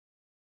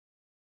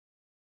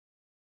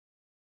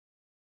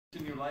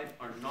in your life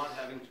are not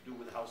having to do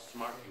with how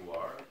smart you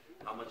are,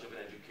 how much of an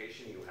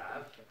education you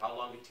have, how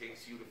long it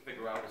takes you to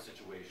figure out a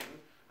situation,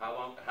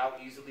 how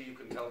easily you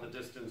can tell the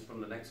distance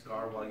from the next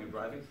car while you're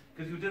driving,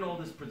 because you did all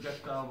this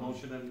projectile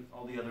motion and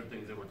all the other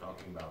things that we're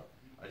talking about.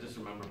 I just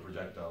remember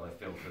projectile. I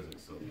failed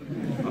physics, so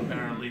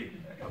apparently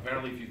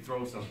if you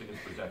throw something,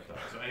 it's projectile.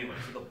 So anyway,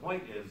 so the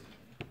point is,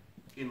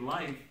 in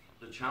life,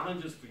 the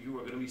challenges for you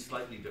are going to be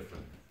slightly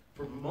different.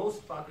 For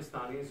most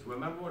Pakistanis,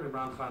 remember what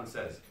Imran Khan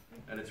says,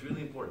 and it's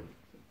really important.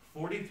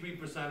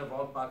 43% of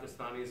all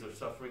Pakistanis are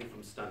suffering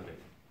from stunting.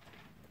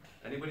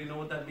 Anybody know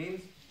what that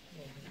means?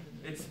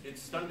 It's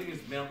stunting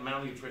is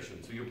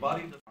malnutrition. So your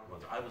body doesn't.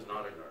 I was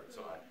not a nerd,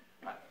 so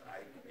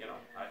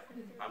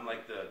I'm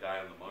like the guy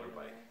on the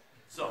motorbike.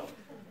 So,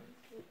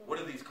 what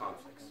are these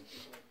conflicts?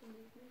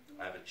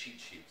 I have a cheat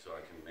sheet so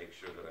I can make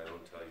sure that I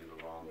don't tell you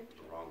the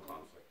wrong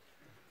conflict.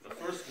 The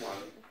first one,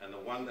 and the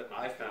one that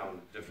I found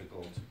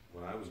difficult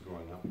when I was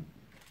growing up,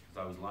 because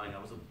I was lying,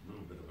 I was a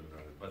little bit of a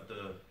nerd, but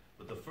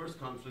the first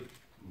conflict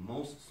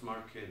most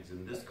smart kids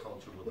in this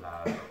culture will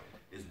have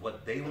is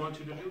what they want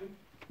you to do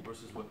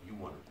versus what you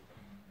want to do.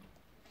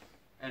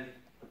 And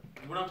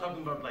we're not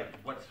talking about like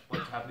what's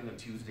happening on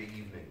Tuesday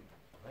evening,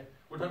 right?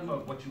 We're talking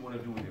about what you want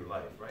to do with your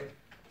life, right?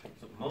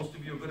 So most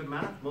of you are good at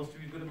math? Most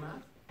of you good at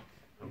math?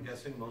 I'm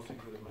guessing most of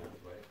you are good at math,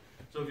 right?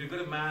 So if you're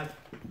good at math,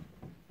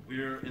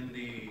 we're in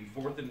the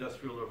fourth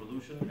industrial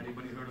revolution.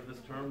 Anybody heard of this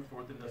term,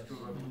 fourth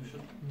industrial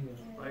revolution?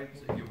 Right?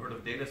 So you've heard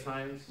of data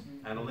science,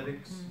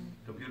 analytics,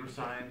 computer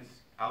science,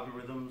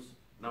 algorithms,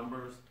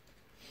 numbers.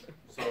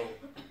 So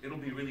it'll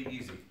be really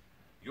easy.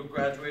 You'll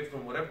graduate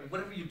from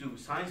whatever you do,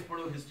 science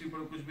paro, history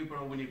paro, kuch bhi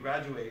paro, when you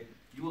graduate,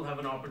 you will have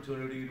an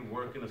opportunity to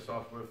work in a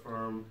software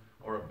firm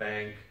or a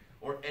bank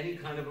or any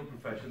kind of a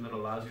profession that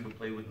allows you to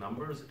play with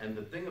numbers. And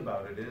the thing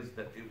about it is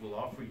that it will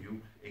offer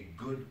you a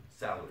good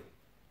salary.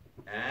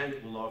 And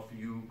it will offer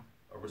you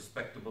a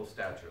respectable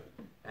stature.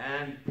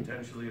 And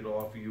potentially it'll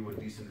offer you a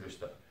decent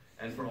rishta.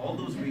 And for all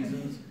those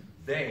reasons,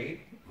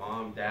 they,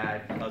 mom,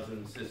 dad,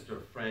 cousin, sister,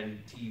 friend,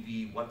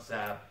 TV,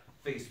 WhatsApp,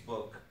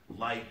 Facebook,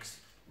 likes,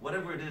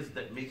 whatever it is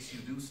that makes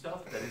you do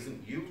stuff that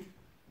isn't you,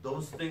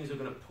 those things are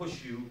going to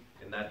push you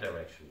in that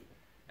direction.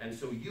 And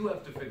so you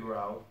have to figure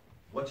out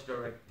what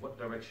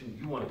direction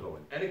you want to go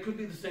in. And it could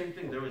be the same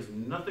thing. There is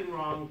nothing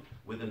wrong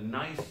with a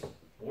nice,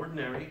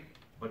 ordinary,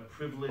 but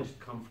privileged,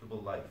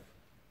 comfortable life.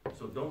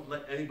 So don't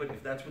let anybody,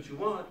 if that's what you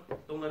want,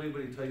 don't let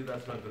anybody tell you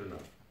that's not good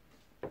enough.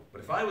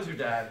 But if I was your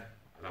dad,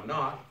 and I'm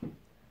not,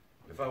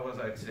 if I was,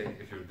 I'd say,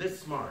 if you're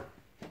this smart,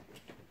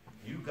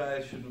 you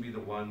guys shouldn't be the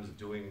ones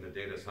doing the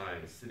data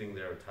science, sitting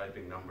there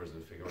typing numbers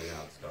and figuring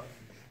out stuff.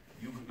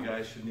 You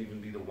guys shouldn't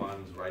even be the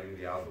ones writing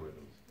the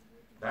algorithms.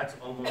 That's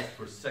almost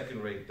for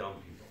second-rate dumb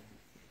people.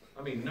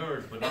 I mean,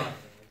 nerds, but not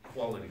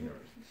quality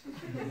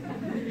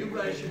nerds. You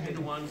guys should be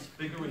the ones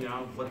figuring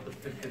out what the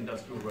fifth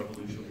industrial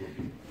revolution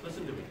will be.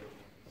 Listen to me.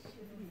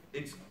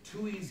 It's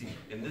too easy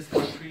in this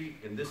country,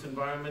 in this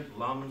environment,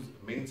 LUMS,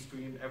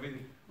 mainstream,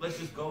 everything. Let's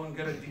just go and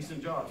get a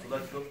decent job. So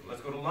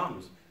let's go to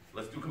LUMS.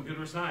 Let's do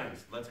computer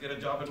science. Let's get a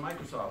job at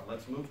Microsoft.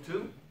 Let's move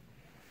to,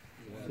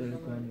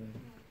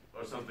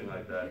 or something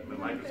like that.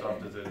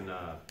 Microsoft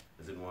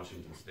is in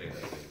Washington State,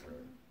 I think.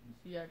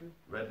 Seattle.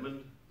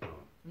 Redmond?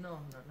 No.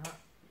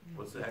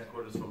 What's the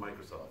headquarters for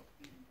Microsoft?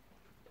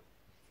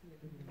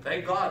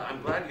 Thank God.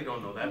 I'm glad you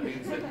don't know. That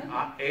means that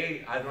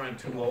either I'm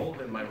too old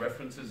and my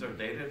references are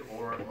dated,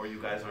 or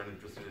you guys aren't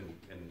interested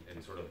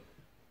in sort of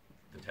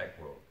the tech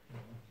world.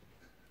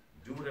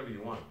 Do whatever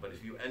you want, but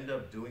if you end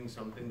up doing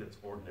something that's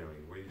ordinary,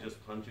 where you're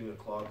just punching a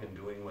clock and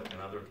doing what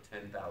another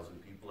 10,000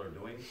 people are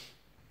doing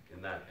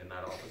in that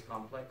office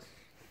complex,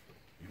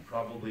 you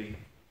probably,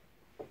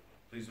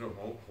 please don't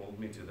hold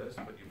me to this,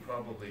 but you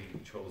probably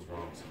chose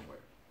wrong somewhere,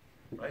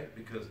 right?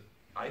 Because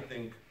I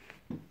think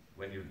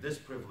when you're this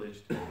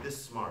privileged and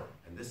this smart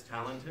and this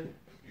talented,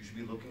 you should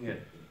be looking at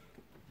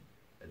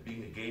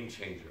being a game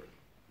changer,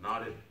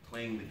 not at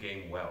playing the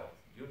game well.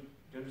 Do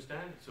you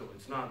understand? So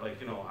it's not like,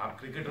 aap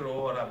cricketer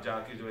ho aur aap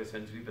jaake jo hai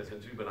century pe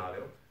century bana rahe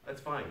ho. That's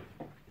fine.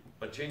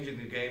 But changing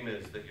the game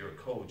is that you're a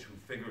coach who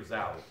figures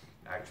out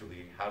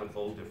actually how to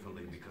bowl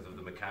differently because of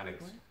the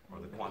mechanics or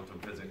the quantum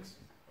physics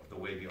of the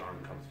way the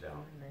arm comes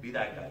down. Be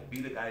that guy. Be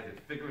the guy that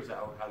figures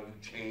out how you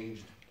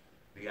changed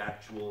the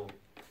actual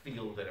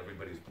field that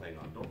everybody's playing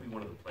on. Don't be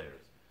one of the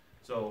players.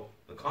 So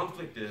the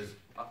conflict is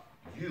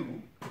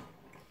you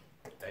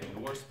and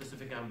your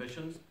specific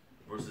ambitions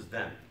versus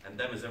them. And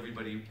them is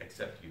everybody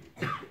except you.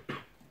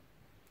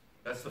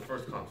 That's the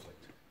first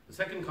conflict. The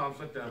second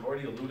conflict, and I've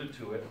already alluded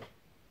to it,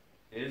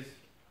 is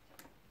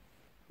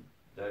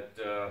that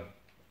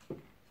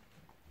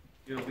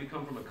we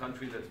come from a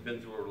country that's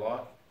been through a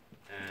lot,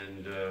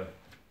 and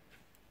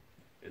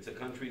it's a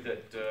country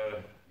that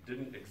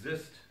didn't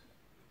exist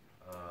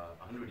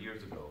 100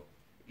 years ago.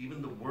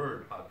 Even the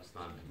word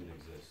Pakistan didn't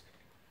exist.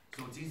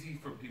 So it's easy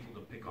for people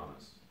to pick on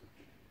us.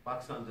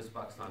 Pakistan this,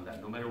 Pakistan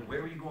that. No matter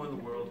where you go in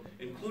the world,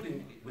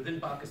 including within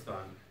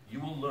Pakistan, you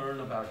will learn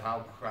about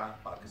how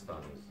crap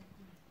Pakistan is.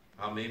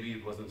 How maybe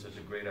it wasn't such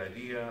a great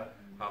idea,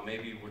 how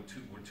maybe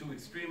we're too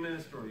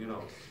extremist, or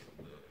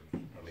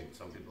I mean,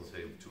 some people say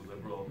we're too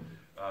liberal,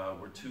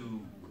 we're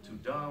too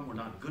dumb, we're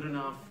not good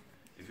enough.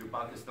 If you're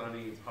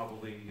Pakistani, it's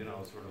probably, you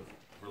know, sort of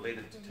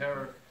related to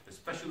terror,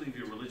 especially if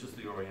you're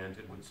religiously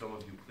oriented, which some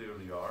of you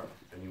clearly are,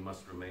 and you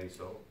must remain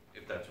so,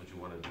 if that's what you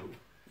want to do.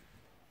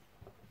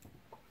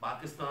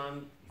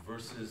 Pakistan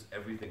versus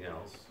everything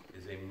else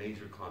is a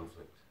major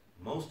conflict.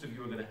 Most of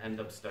you are going to end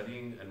up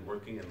studying and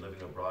working and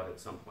living abroad at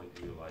some point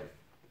in your life.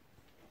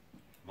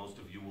 Most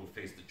of you will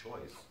face the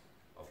choice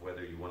of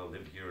whether you want to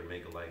live here and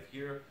make a life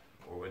here,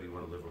 or whether you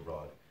want to live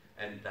abroad.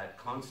 And that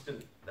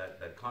constant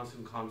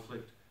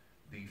conflict,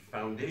 the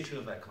foundation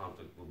of that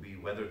conflict will be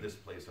whether this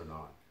place or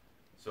not.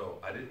 So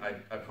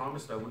I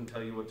promised I wouldn't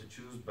tell you what to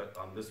choose, but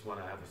on this one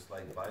I have a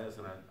slight bias,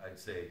 and I'd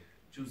say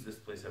choose this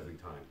place every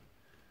time.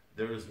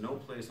 There is no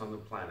place on the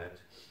planet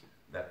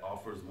that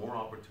offers more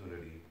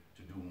opportunity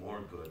to do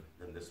more good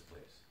than this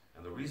place.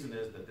 And the reason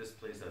is that this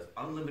place has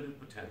unlimited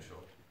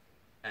potential,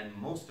 and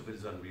most of it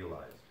is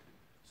unrealized.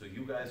 So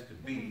you guys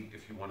could be,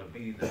 if you want to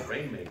be the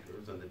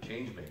rainmakers and the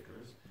change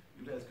makers,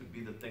 you guys could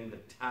be the thing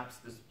that taps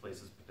this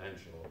place's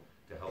potential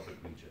to help it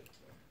reach it.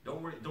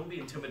 Don't worry, don't be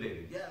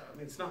intimidated. Yeah, I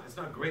mean, it's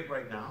not great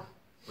right now,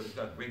 but it's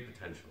got great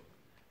potential.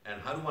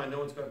 And how do I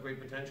know it's got great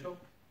potential?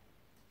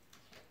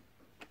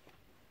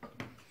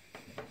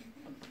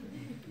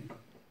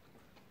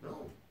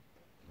 No.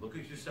 Look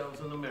at yourselves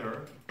in the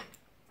mirror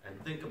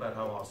and think about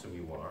how awesome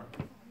you are,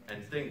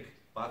 and think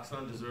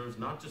Pakistan deserves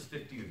not just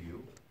 50 of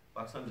you,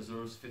 Pakistan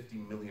deserves 50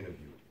 million of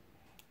you,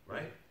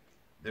 right?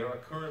 There are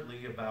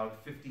currently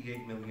about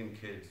 58 million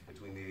kids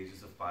between the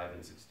ages of 5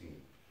 and 16.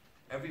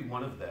 Every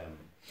one of them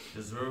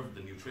deserved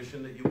the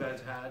nutrition that you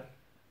guys had,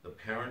 the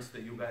parents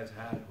that you guys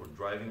had who were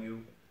driving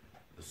you,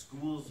 the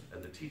schools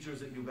and the teachers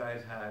that you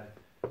guys had,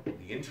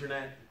 the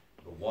internet,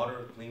 the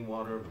water, clean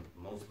water,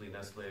 mostly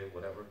Nestle,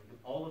 whatever,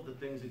 all of the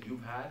things that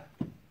you've had.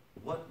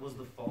 What was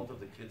the fault of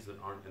the kids that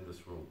aren't in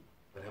this room,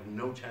 that have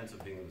no chance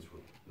of being in this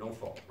room? No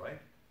fault, right?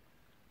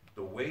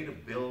 The way to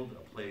build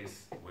a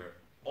place where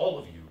all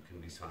of you can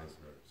be science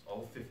nerds,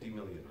 all 50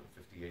 million or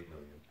 58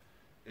 million,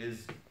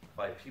 is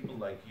by people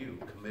like you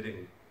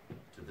committing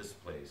to this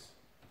place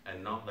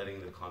and not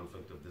letting the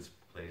conflict of this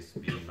place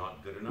being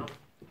not good enough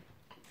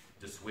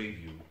dissuade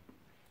you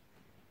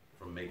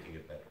from making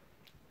it better.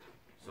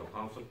 So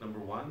conflict number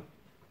one,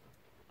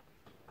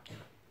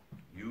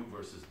 you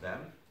versus them.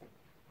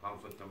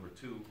 Conflict number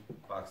two,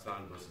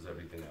 Pakistan versus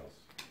everything else.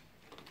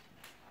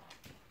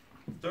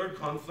 Third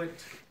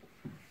conflict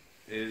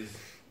is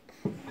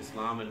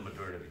Islam and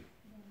modernity.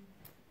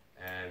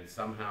 And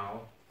somehow,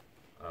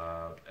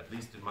 at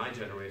least in my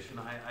generation,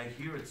 I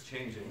hear it's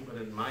changing,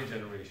 but in my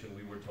generation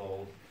we were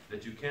told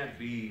that you can't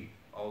be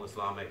all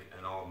Islamic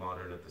and all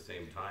modern at the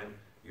same time.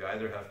 You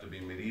either have to be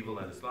medieval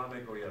and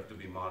Islamic, or you have to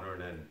be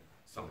modern and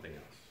something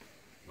else.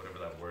 Whatever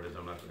that word is,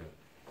 I'm not going to,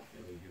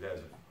 you guys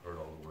have heard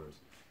all the words.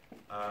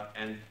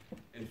 And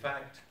in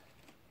fact,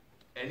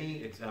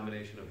 any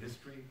examination of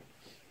history,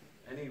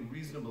 any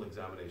reasonable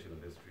examination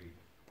of history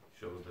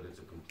shows that it's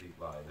a complete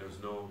lie. There's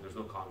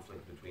no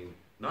conflict between,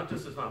 not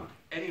just Islam,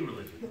 any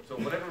religion. So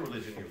whatever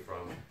religion you're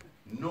from,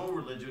 no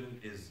religion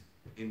is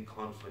in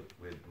conflict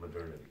with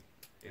modernity.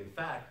 In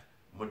fact,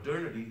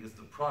 modernity is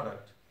the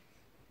product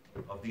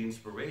of the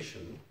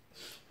inspiration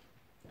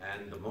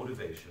and the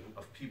motivation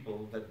of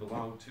people that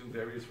belong to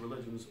various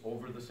religions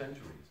over the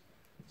centuries.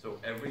 So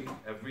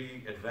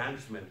every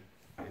advancement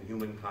in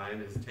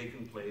humankind has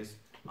taken place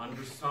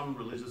under some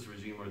religious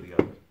regime or the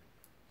other.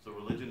 So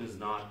religion is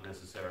not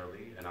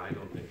necessarily, and I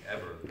don't think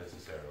ever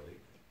necessarily,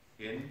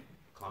 in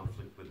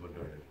conflict with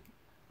modernity.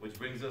 Which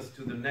brings us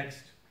to the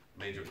next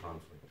major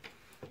conflict,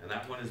 and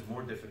that one is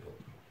more difficult.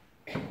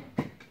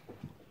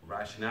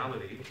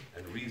 Rationality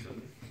and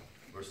reason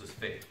versus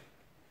faith.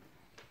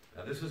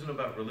 Now this isn't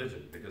about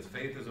religion, because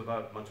faith is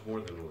about much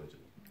more than religion.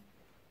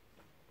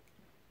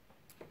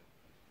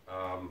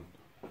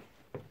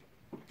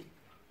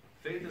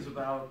 Faith is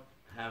about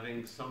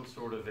having some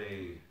sort of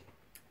a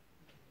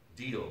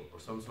deal or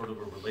some sort of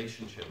a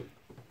relationship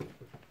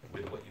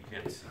with what you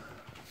can't see.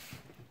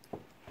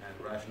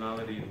 And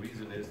rationality and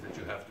reason is that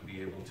you have to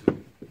be able to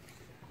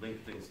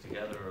link things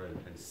together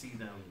and see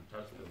them,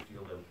 touch them,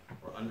 feel them,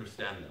 or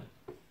understand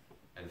them.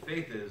 And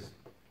faith is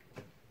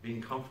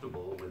being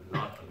comfortable with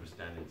not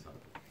understanding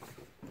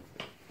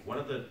something. One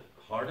of the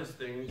hardest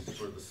things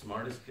for the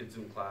smartest kids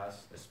in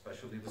class,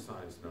 especially the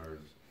science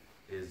nerds,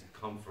 is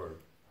comfort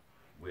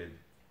with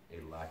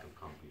a lack of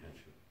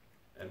comprehension.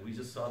 And we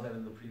just saw that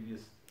in the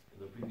previous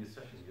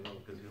session, you know,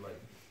 because you're like,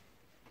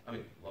 I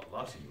mean,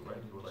 lots of you, right?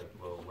 You were like,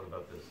 well, what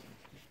about this?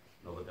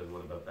 No, but then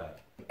what about that?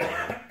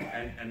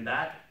 And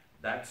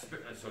that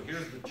spirit, so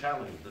here's the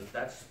challenge.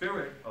 That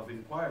spirit of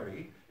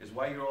inquiry is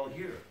why you're all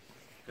here.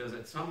 Because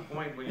at some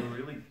point when you're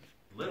really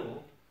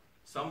little,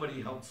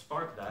 somebody helped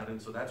spark that,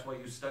 and so that's why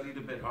you studied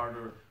a bit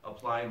harder,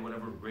 applied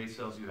whatever gray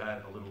cells you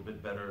had a little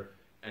bit better,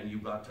 and you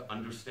got to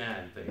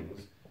understand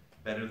things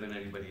better than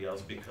anybody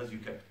else because you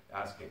kept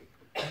asking.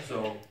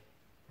 So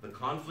the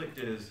conflict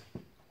is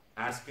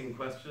asking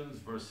questions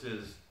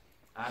versus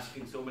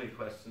asking so many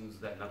questions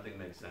that nothing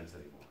makes sense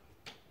anymore.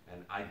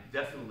 And I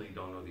definitely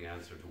don't know the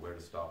answer to where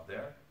to stop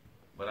there,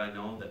 but I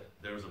know that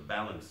there's a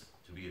balance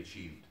to be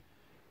achieved.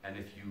 And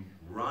if you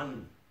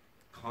run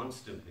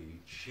constantly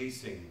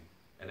chasing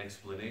an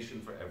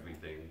explanation for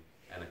everything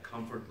and a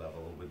comfort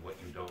level with what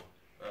you don't,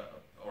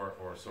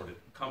 or sort of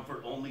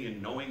comfort only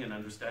in knowing and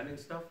understanding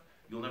stuff,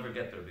 you'll never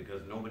get there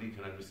because nobody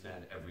can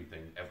understand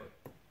everything ever.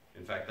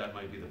 In fact, that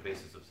might be the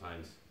basis of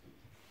science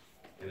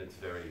in its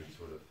very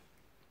sort of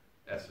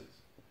essence.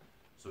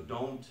 So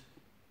don't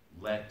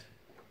let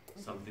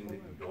something that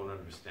you don't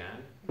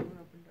understand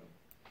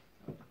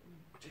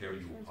tear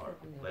you apart.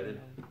 Let it,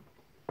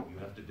 you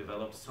have to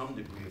develop some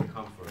degree of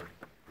comfort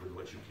with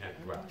what you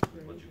can't grasp,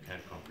 with what you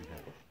can't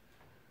comprehend.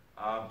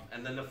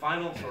 And then the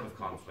final sort of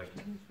conflict,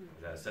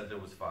 as I said there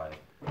was 5.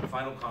 The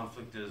final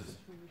conflict is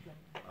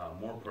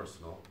more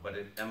personal, but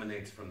it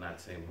emanates from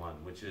that same one,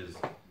 which is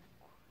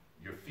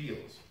your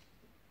feels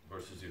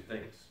versus your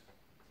thinks.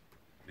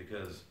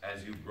 Because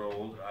as you grow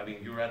old, I mean,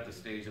 you're at the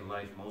stage in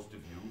life, most of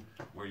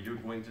you, where you're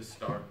going to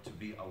start to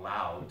be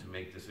allowed to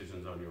make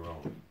decisions on your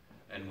own.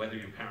 And whether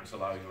your parents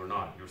allow you or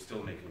not, you're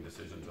still making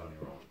decisions on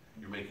your own.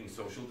 You're making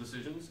social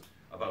decisions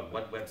about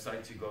what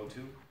websites you go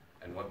to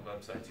and what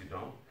websites you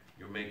don't.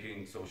 You're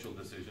making social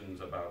decisions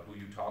about who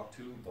you talk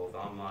to, both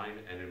online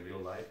and in real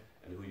life,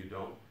 and who you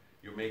don't.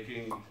 You're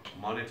making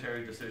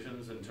monetary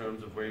decisions in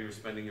terms of where you're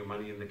spending your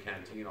money in the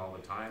canteen all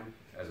the time.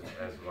 As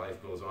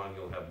life goes on,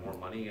 you'll have more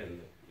money and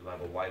you'll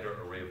have a wider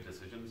array of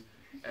decisions.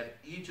 At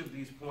each of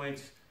these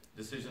points,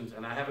 decisions,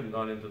 and I haven't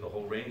gone into the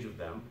whole range of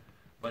them,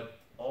 but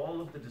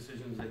all of the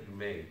decisions that you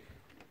make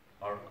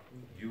are,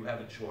 you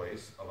have a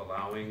choice of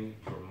allowing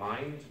your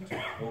mind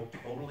to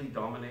totally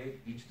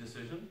dominate each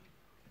decision,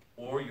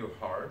 or your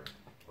heart,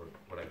 or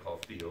what I call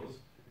feels,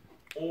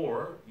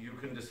 or you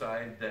can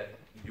decide that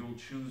you'll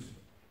choose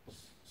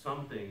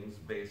some things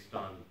based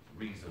on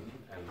reason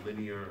and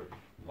linear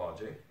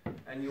logic,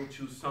 and you'll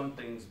choose some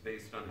things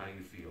based on how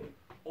you feel.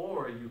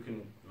 Or you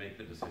can make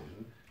the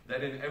decision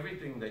that in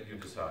everything that you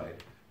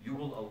decide, you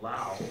will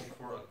allow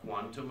for a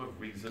quantum of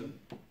reason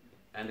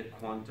and a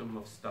quantum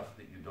of stuff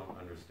that you don't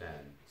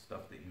understand,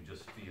 stuff that you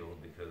just feel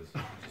because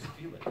you just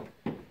feel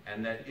it.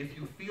 And that if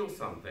you feel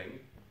something,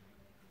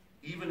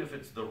 even if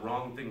it's the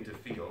wrong thing to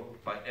feel,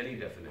 by any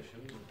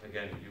definition,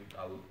 again, you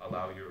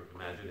allow your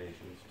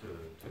imaginations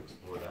to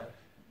explore that,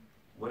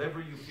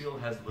 whatever you feel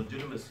has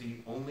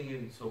legitimacy only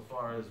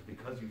insofar as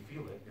because you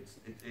feel it,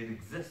 it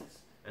exists,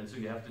 and so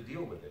you have to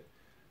deal with it.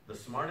 The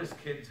smartest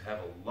kids have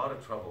a lot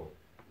of trouble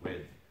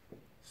with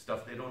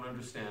stuff they don't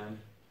understand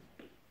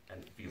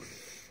and feeling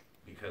it,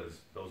 because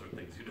those are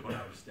things you don't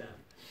understand.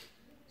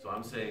 So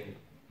I'm saying,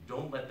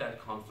 don't let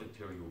that conflict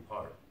tear you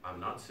apart. I'm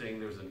not saying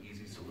there's an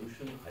easy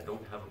solution. I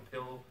don't have a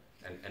pill,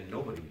 and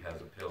nobody has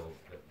a pill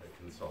that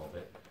can solve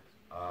it.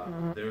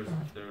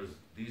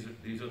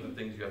 These are the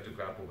things you have to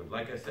grapple with.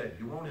 Like I said,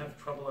 you won't have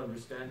trouble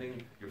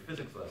understanding your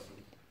physics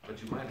lessons,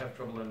 but you might have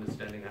trouble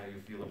understanding how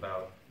you feel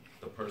about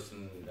the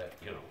person that,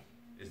 you know,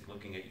 is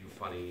looking at you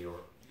funny, or,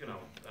 you know,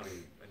 I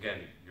mean, again,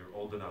 you're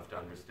old enough to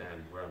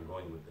understand where I'm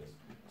going with this.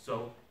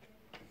 So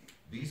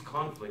these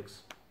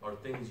conflicts are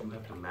things you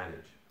have to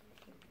manage.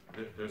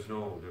 There's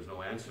no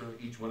answer.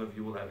 Each one of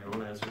you will have your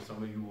own answer.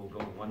 Some of you will go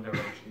in one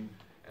direction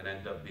and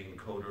end up being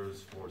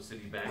coders for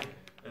Citibank,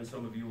 and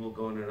some of you will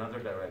go in another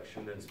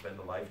direction and spend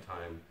a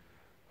lifetime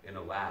in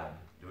a lab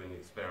doing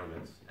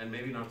experiments and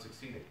maybe not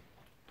succeeding.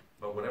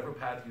 But whatever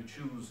path you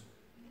choose,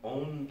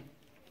 own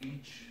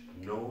each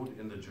node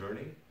in the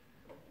journey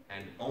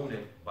and own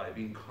it by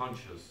being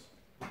conscious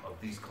of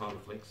these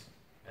conflicts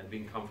and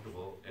being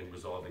comfortable in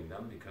resolving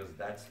them, because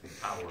that's the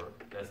power,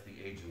 that's the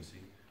agency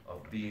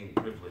of being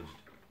privileged,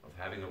 of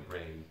having a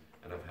brain,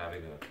 and of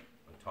having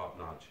a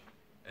top-notch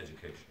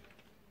education.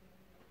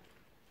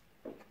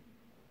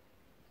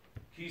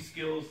 Key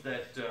skills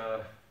that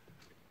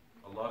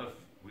a lot of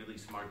really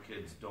smart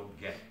kids don't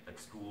get at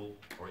school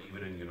or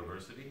even in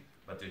university,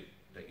 but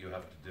that you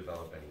have to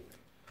develop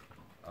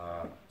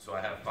anyway. So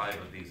I have 5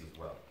 of these as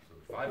well. So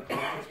the 5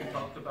 conflicts we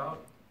talked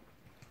about.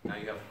 Now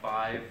you have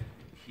 5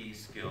 key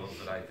skills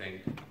that I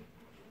think,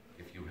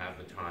 if you have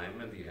the time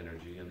and the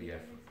energy and the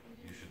effort,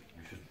 you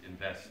should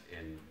invest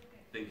in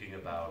thinking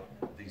about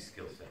these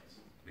skill sets.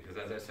 Because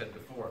as I said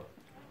before,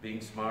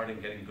 being smart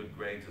and getting good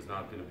grades is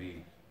not going to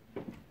be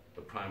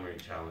the primary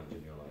challenge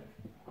in your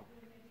life.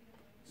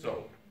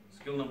 So,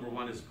 skill number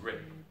 1 is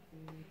grit.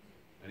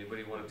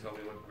 Anybody want to tell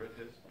me what grit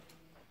is?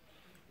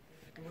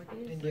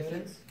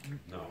 Endurance?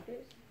 No.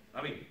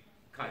 I mean,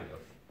 kind of,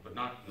 but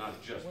not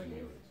just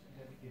endurance.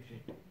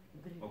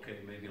 Okay,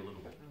 maybe a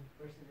little bit.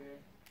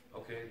 Perseverance.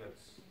 Okay,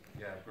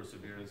 yeah,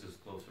 perseverance is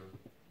closer.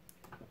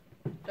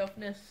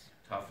 Toughness.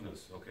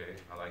 Toughness, okay,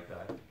 I like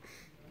that.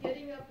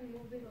 Getting up and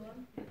moving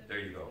on. There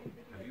you go.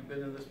 Have you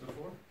been in this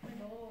before?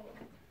 No.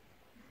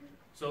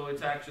 So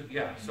it's actually,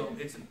 yeah, so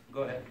it's,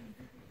 go ahead.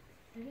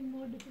 Having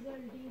more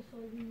difficulty,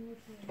 solving more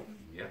problems.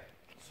 Yeah,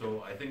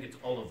 so I think it's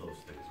all of those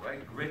things,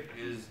 right? Grit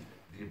is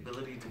the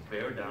ability to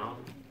bear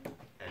down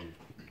and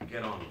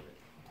get on with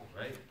it,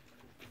 right?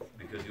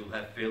 Because you'll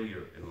have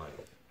failure in life.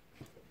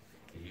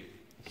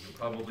 You'll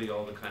probably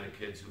all the kind of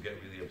kids who get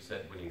really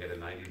upset when you get a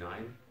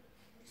 99.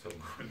 So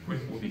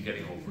grit will be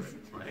getting over it,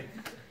 right?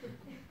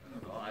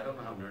 I don't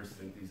know how nerds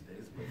think these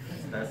days,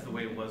 but that's the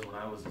way it was when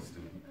I was a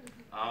student.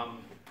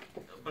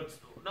 But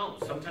no,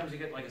 sometimes you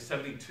get like a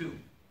 72.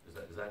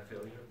 Is that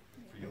failure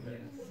for you?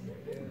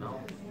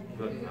 No?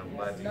 Good, I'm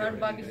glad to hear it. Not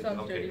Pakistan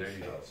Okay, studies. there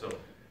you go. So,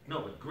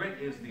 no, but grit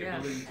is the Yeah,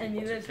 ability and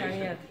neither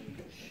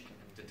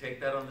to take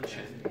that on the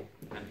chin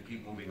and to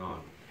keep moving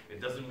on.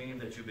 It doesn't mean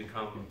that you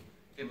become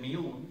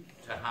immune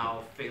to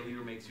how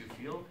failure makes you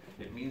feel.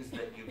 It means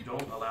that you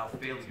don't allow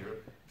failure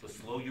to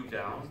slow you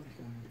down,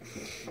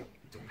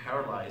 to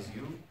paralyze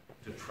you,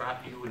 to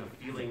trap you in a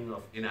feeling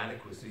of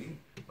inadequacy,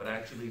 but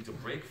actually to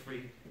break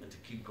free and to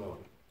keep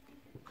going.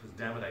 Because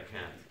damn it, I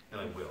can't,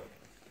 and I will.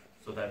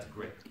 So that's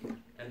grit.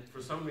 And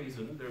for some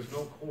reason, there's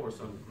no course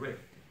on grit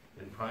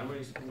in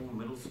primary school,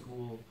 middle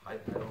school. I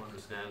don't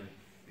understand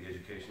the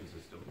education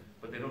system,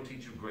 but they don't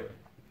teach you grit.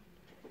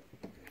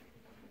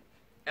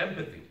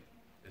 Empathy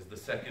is the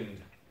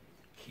second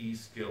key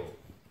skill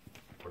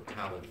or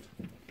talent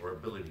or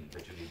ability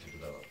that you need to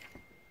develop.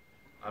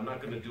 I'm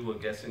not going to do a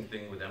guessing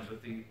thing with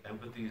empathy.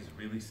 Empathy is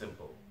really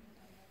simple.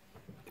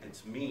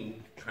 It's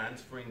me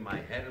transferring my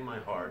head and my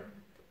heart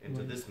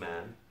into this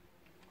man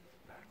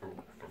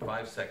for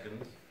 5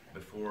 seconds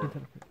before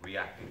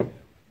reacting to him.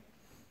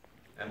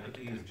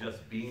 Empathy is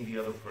just being the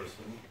other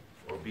person,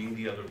 or being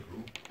the other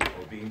group,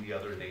 or being the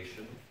other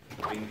nation,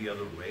 or being the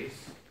other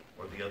race,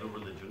 or the other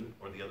religion,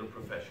 or the other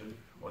profession,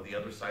 or the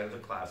other side of the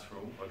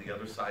classroom, or the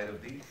other side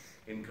of the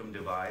income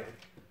divide,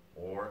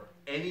 or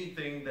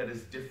anything that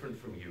is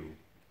different from you.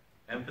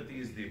 Empathy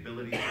is the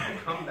ability to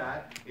become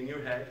that in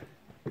your head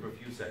for a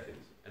few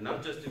seconds. And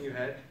not just in your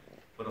head,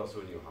 but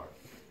also in your heart.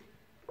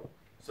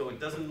 So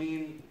it doesn't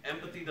mean,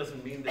 empathy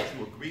doesn't mean that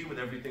you agree with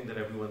everything that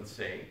everyone's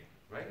saying,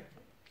 right?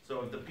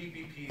 So if the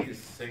PPP is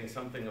saying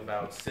something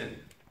about sin,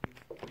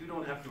 you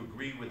don't have to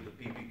agree with the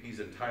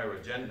PPP's entire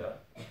agenda.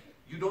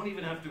 You don't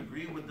even have to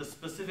agree with the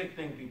specific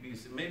thing PPP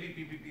is. Maybe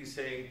PPP is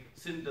saying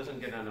sin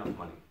doesn't get enough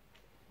money,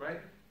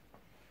 right?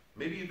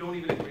 Maybe you don't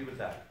even agree with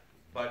that,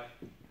 but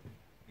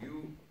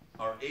you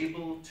are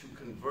able to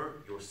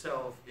convert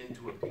yourself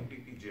into a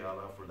PPP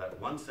Jala for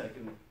that 1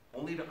 second,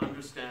 only to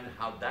understand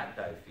how that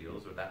guy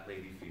feels or that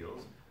lady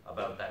feels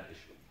about that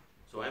issue.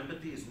 So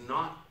empathy is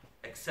not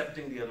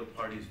accepting the other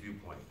party's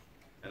viewpoint.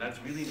 And that's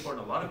really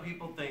important. A lot of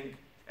people think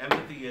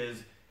empathy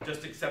is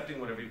just accepting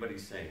what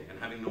everybody's saying and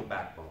having no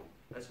backbone.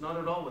 That's not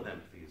at all what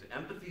empathy is.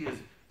 Empathy is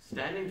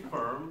standing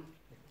firm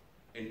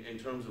in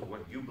terms of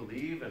what you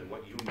believe and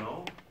what you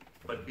know,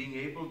 but being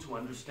able to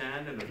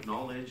understand and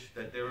acknowledge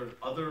that there are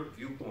other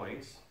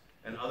viewpoints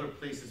and other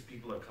places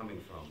people are coming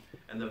from.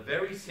 And the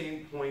very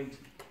same point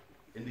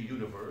in the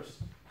universe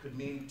could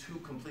mean two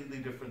completely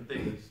different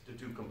things to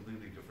two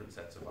completely different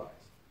sets of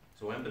eyes.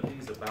 So empathy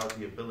is about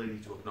the ability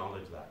to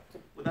acknowledge that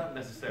without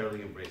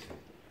necessarily embracing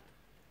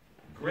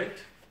it.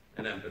 Grit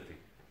and empathy.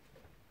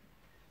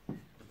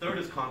 The third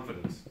is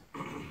confidence.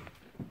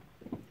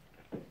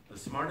 The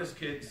smartest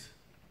kids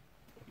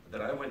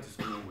that I went to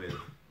school with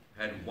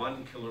had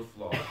one killer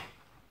flaw,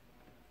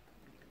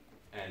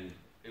 and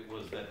it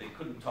was that they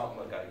couldn't talk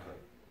like I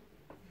could.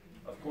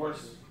 Of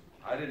course,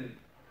 I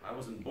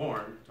wasn't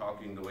born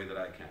talking the way that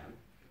I can.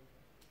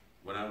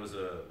 When I was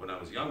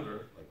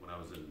younger, like when I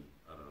was in,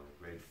 I don't know,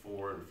 grade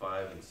 4 and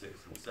 5 and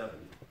 6 and 7,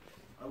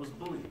 I was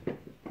bullied.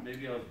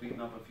 Maybe I was beaten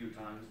up a few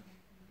times.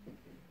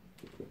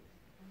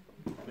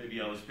 Maybe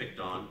I was picked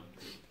on.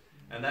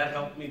 And that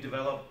helped me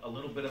develop a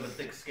little bit of a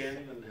thick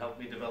skin and helped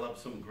me develop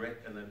some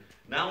grit. And then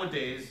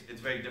nowadays,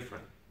 it's very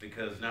different,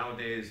 because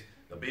nowadays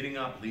the beating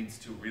up leads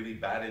to really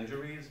bad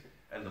injuries,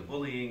 and the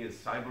bullying is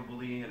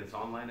cyberbullying, and it's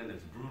online, and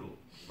it's brutal,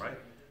 right?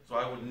 So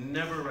I would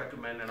never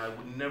recommend, and I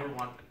would never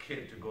want a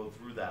kid to go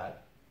through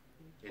that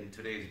in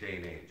today's day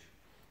and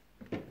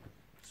age.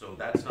 So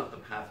that's not the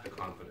path to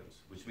confidence,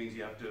 which means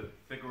you have to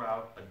figure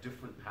out a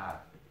different path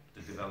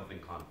to developing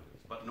confidence.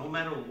 But no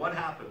matter what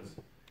happens,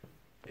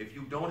 if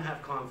you don't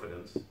have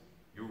confidence,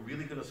 you're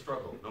really going to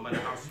struggle. No matter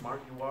how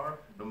smart you are,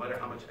 no matter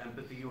how much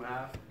empathy you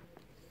have.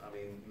 I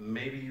mean,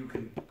 maybe you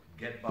can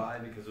get by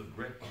because of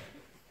grit,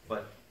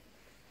 but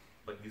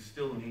you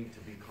still need to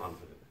be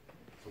confident.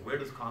 So where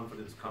does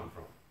confidence come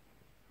from?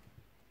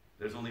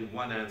 There's only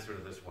one answer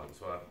to this one.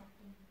 So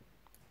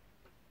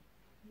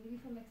Maybe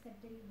from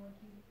accepting what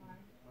you are.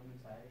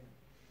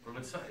 From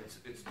inside.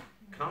 It's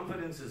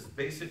confidence is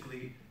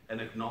basically an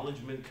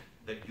acknowledgement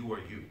that you are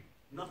you.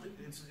 Nothing.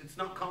 It's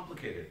not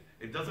complicated.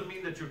 It doesn't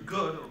mean that you're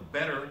good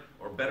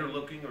or better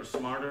looking or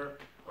smarter,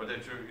 or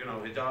that your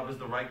hijab is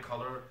the right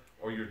color,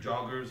 or your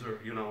joggers are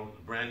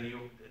brand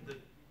new.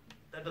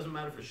 That doesn't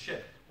matter for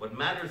shit. What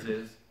matters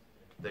is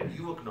that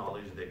you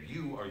acknowledge that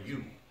you are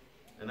you,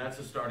 and that's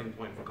a starting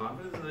point for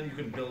confidence. And then you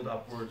can build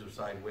upwards or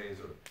sideways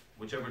or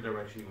whichever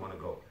direction you want to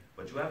go.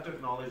 But you have to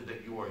acknowledge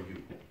that you are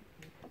you.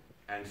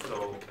 And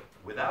so,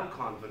 without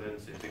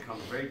confidence, it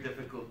becomes very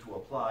difficult to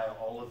apply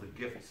all of the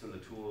gifts and the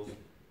tools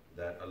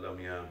that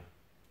Alumia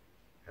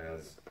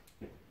has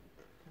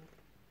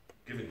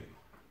given you.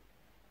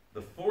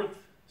 The fourth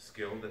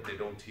skill that they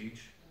don't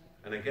teach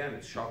and again,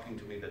 it's shocking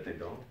to me that they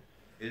don't,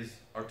 is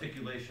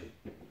articulation.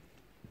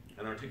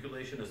 And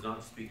articulation is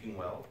not speaking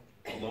well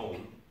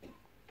alone,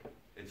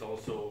 it's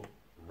also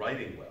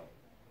writing well.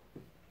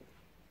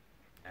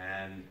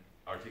 And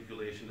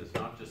articulation is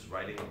not just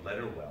writing a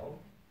letter well,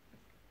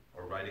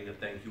 or writing a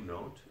thank you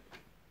note,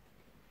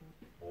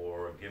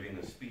 or giving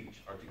a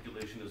speech.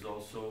 Articulation is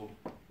also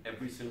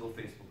every single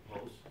Facebook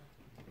post,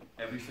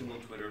 every single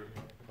Twitter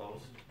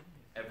post,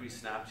 every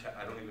Snapchat,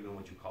 I don't even know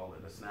what you call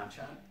it, a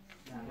Snapchat?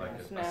 Like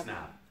a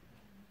snap.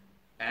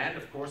 And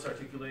of course,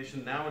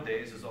 articulation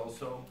nowadays is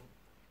also,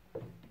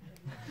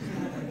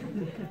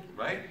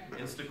 right?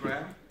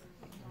 Instagram.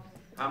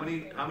 How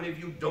many of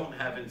you don't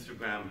have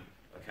Instagram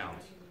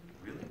accounts?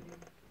 Really?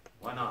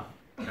 Why not?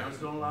 Parents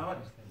don't allow it?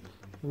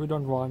 We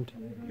don't want.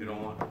 You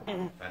don't want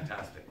it?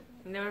 Fantastic.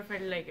 Never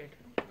felt like it.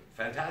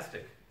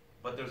 Fantastic.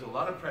 But there's a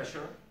lot of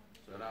pressure.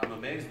 So I'm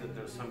amazed that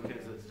there's some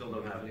kids that still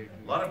don't have it.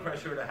 A lot of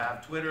pressure to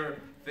have Twitter,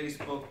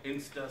 Facebook,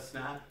 Insta,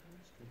 Snap.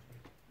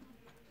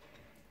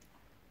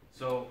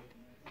 So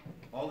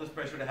all this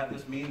pressure to have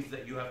this means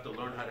that you have to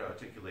learn how to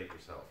articulate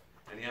yourself.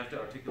 And you have to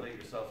articulate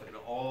yourself in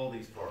all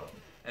these fora.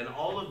 And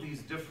all of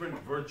these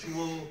different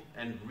virtual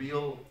and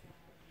real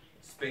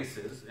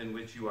spaces in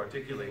which you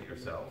articulate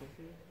yourself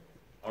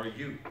are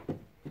you.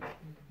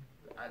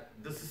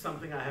 This is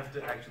something I have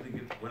to actually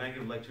give, when I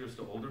give lectures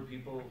to older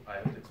people, I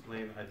have to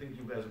explain, I think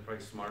you guys are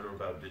probably smarter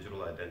about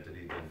digital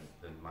identity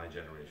than my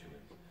generation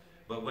is.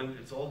 But when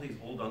it's all these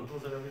old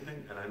uncles and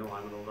everything, and I know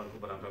I'm an old uncle,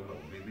 but I'm talking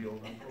about really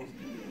old uncles,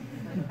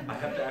 I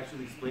have to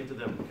actually explain to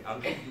them,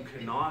 uncle, you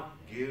cannot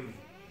give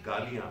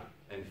galiyan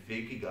and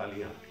fakey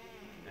galiyan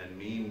and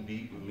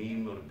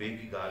mean or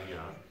baby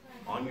galiyan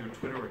on your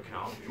Twitter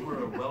account. You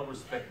are a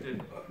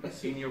well-respected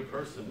senior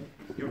person.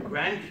 Your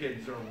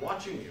grandkids are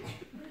watching you.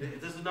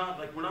 This is not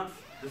like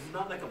this is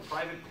not like a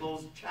private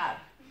closed chat.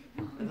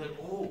 And then,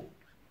 oh,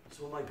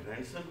 so my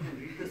grandson can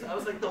read this? I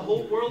was like, the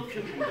whole world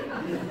can read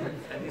it.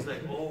 And he's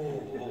like,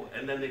 oh,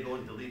 and then they go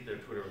and delete their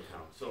Twitter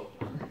account. So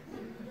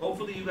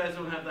hopefully you guys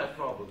don't have that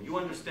problem. You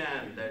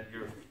understand that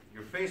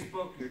your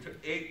Facebook,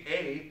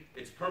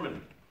 it's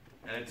permanent.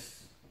 And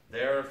it's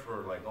there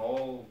for like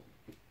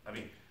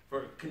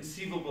for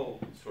conceivable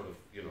sort of,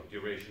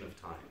 duration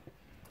of time.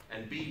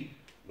 And B,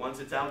 once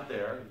it's out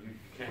there, you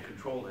can't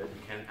control it.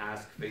 You can't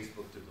ask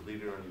Facebook to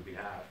delete it on your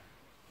behalf.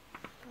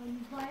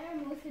 Why are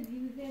most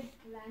abusive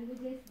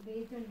languages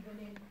based on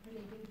women,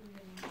 relating to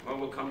women? Well,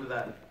 we'll come to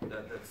that.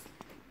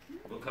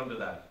 We'll come to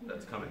that.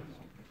 That's coming.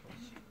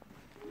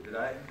 Did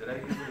I use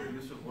an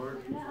abusive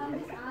word? No, I'm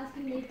just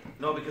asking like...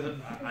 No, because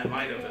I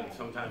might have, and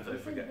sometimes I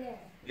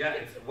forget. Yeah,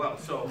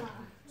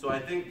 so I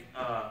think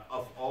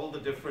of all the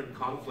different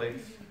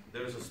conflicts,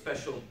 there's a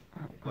special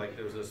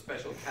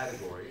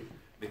category,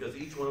 because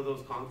each one of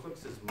those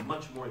conflicts is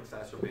much more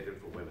exacerbated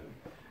for women.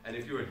 And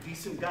if you're a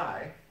decent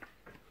guy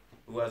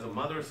who has a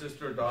mother,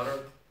 sister, daughter,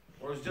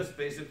 or is just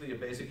basically a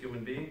basic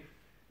human being,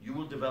 you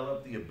will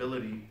develop the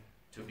ability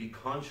to be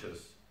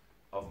conscious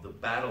of the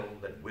battle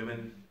that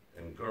women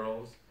and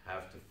girls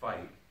have to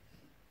fight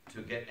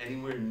to get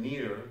anywhere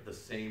near the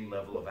same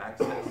level of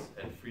access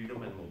and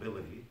freedom and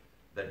mobility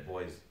that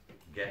boys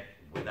get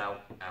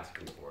without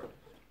asking for it.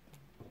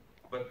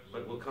 But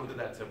we'll come to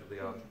that separately.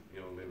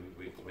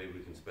 Maybe we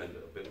can spend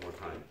a bit more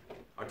time.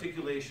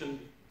 Articulation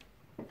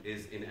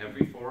is in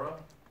every fora,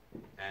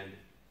 and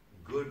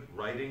good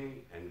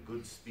writing and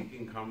good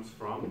speaking comes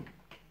from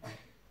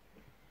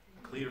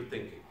clear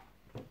thinking.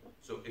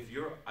 So if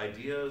your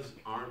ideas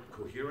aren't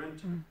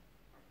coherent,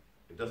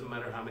 it doesn't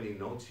matter how many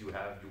notes you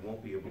have, you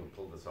won't be able to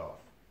pull this off.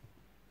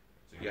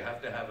 So you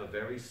have to have a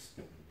very,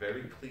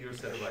 very clear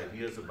set of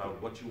ideas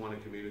about what you want to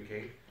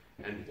communicate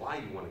and why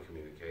you want to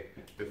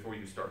communicate before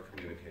you start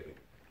communicating.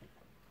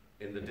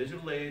 In the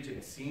digital age,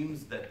 it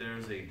seems that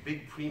there's a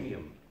big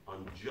premium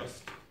on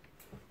just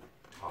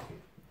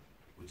talking,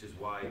 which is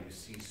why you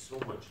see so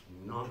much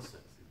nonsense.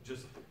 It's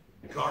just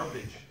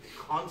garbage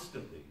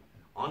constantly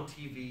on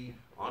TV,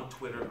 on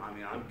Twitter. I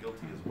mean, I'm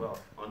guilty as well.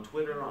 On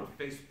Twitter, on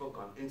Facebook,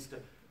 on Insta.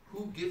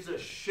 Who gives a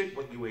shit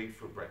what you ate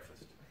for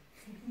breakfast?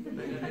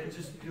 It's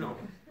just,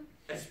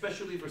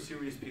 especially for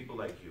serious people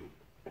like you.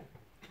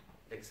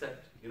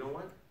 Except, you know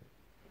what?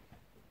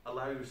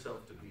 Allow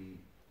yourself to be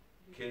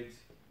kids.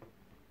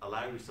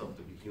 Allow yourself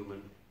to be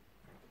human.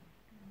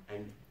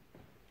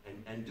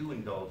 And do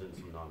indulge in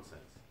some nonsense.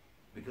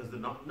 Because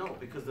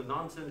the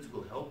nonsense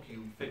will help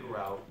you figure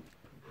out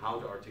how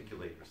to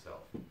articulate yourself.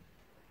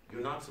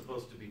 You're not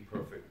supposed to be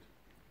perfect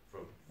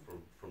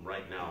from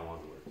right now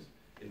onwards.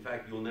 In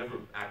fact, you'll never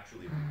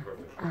actually be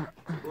perfect.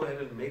 So go ahead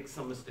and make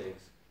some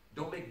mistakes.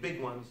 Don't make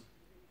big ones,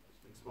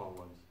 make small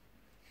ones.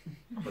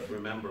 But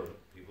remember,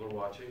 people are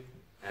watching,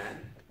 and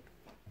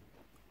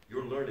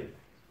you're learning,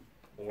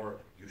 or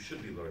you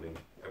should be learning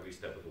every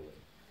step of the way.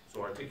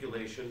 So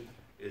articulation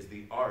is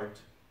the art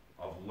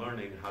of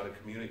learning how to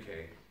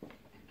communicate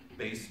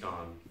based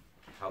on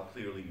how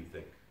clearly you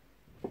think.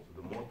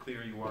 So the more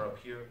clear you are up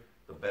here,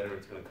 the better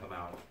it's going to come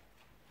out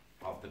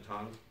off the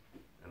tongue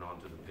and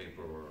onto the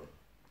paper or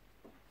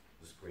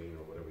the screen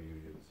or whatever you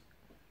use.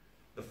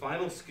 The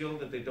final skill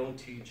that they don't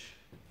teach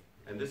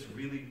and this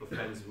really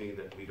offends me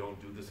that we don't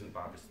do this in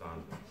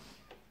Pakistan,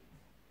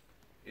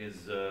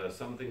 is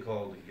something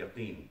called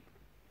yaqeen.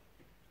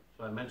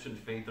 So I mentioned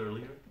faith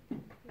earlier.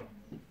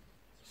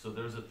 So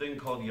there's a thing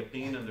called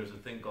yaqeen and there's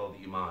a thing called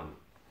iman.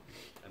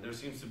 And there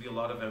seems to be a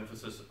lot of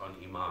emphasis on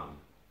iman,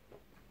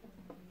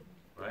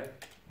 right?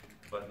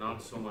 But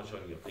not so much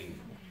on yaqeen.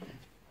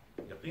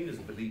 Yaqeen is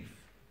belief.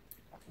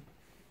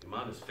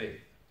 Iman is faith.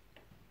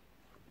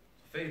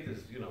 Faith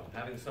is,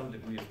 having some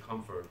degree of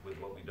comfort with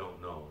what we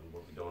don't know and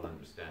what we don't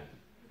understand.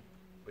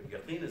 But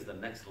yaqeen is the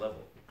next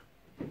level.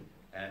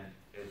 And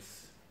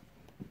it's,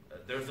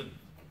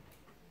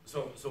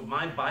 so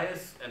my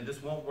bias, and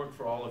this won't work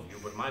for all of you,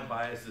 but my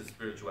bias is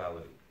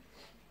spirituality.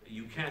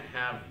 You can't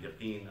have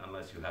yaqeen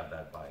unless you have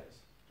that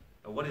bias.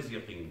 Now what is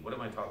yaqeen? What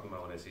am I talking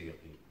about when I say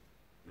yaqeen?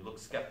 You look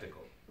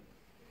skeptical.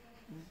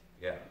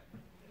 Yeah.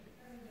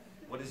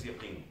 What is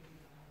yaqeen?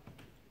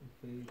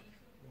 Faith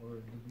or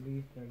the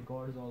belief that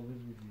God is always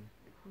with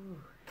you.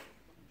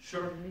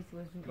 Sure.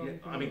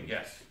 Yeah,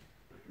 yes.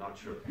 Not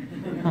sure.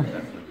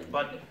 Definitely.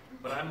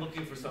 But I'm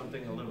looking for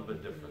something a little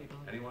bit different.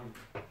 Anyone?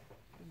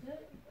 Sir,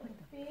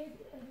 faith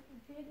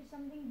is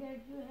something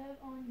that you have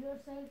on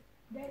yourself,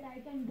 that I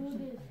can do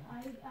this,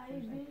 I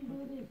will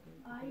do this,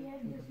 I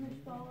have this much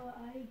power,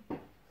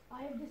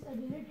 I have this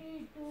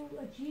ability to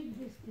achieve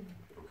this thing.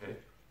 Okay.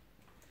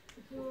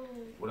 So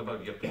what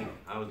about yaqeen?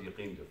 How is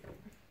yaqeen different?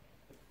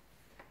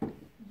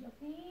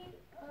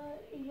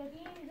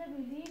 Yaqeen is a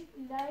belief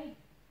like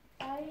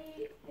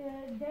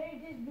there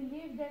it is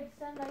believed that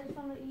sun rises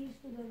from the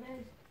east to the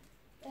west.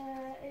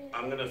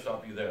 I'm going to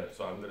stop you there.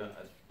 So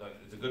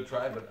it's a good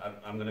try, but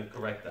I'm going to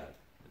correct that.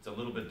 It's a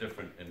little bit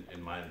different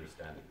in my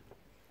understanding.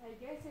 I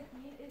guess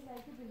yaqeen is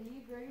like a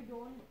belief where you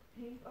don't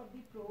think of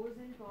the pros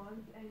and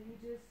cons and you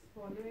just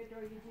follow it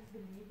or you just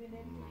believe in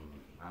it.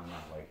 I'm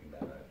not liking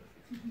that either.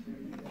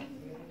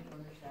 You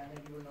understand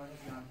that you will not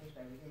have the answers to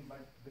everything,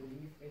 but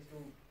belief is to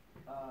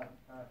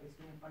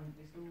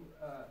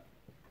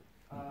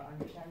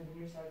understand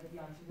within yourself that the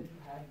answers that you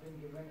have been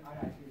given are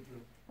actually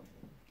true.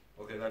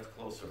 Okay, that's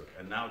closer.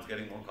 And now it's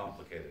getting more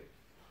complicated.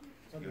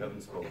 You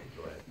haven't spoken.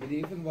 Go ahead.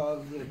 Belief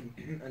involves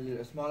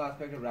a small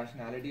aspect of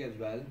rationality as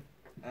well,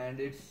 and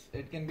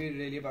it can be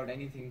really about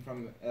anything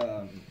from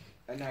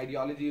an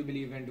ideology you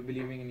believe in to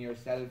believing in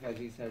yourself, as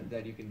he said,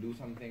 that you can do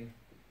something,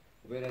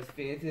 whereas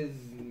faith is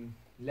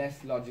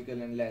less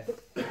logical and less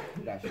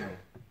rational.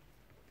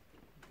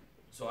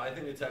 So I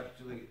think it's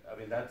actually,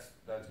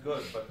 that's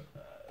good, but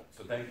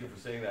so thank you for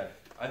saying that.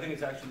 I think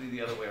it's actually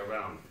the other way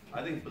around.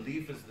 I think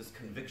belief is this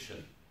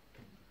conviction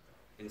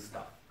in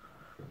stuff.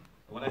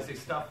 And when I say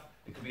stuff,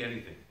 it could be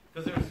anything.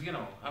 Because there's,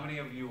 how many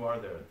of you are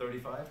there?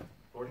 35?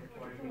 40?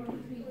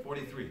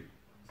 43.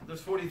 So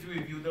there's 43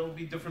 of you. There will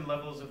be different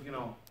levels of,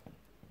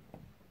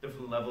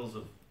 different levels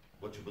of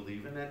what you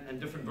believe in and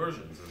different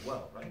versions as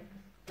well, right?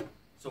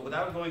 So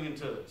without going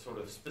into sort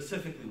of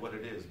specifically what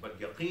it is, but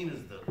yaqeen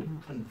is the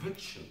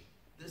conviction.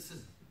 This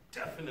is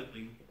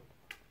definitely ...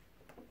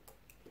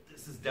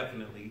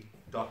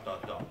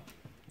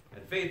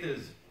 And faith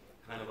is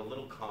kind of a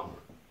little calmer.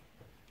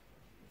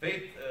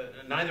 Faith,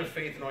 neither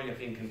faith nor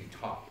yaqeen can be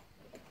taught.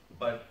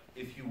 But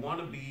if you want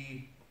to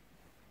be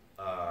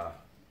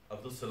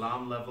Abdul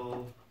Salam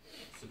level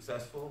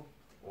successful,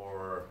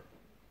 or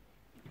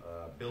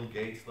Bill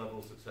Gates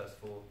level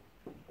successful,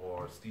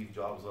 or Steve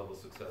Jobs level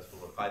successful,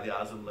 or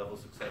Qaid-e-Azam level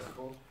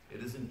successful,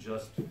 it isn't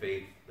just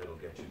faith that'll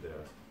get you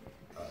there.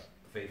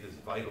 Faith is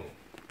vital,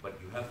 but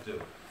you have to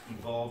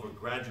evolve or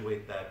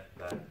graduate that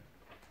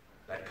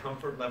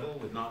comfort level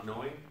with not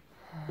knowing,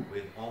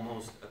 with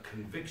almost a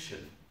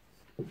conviction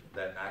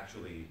that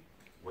actually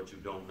what you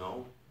don't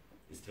know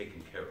is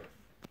taken care of.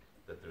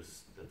 That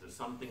there's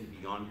something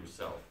beyond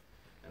yourself,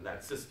 and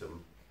that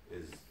system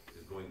is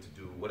going to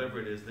do whatever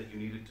it is that you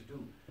need it to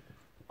do.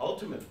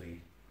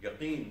 Ultimately,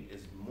 yaqeen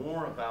is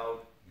more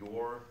about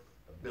your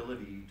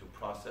ability to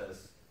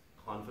process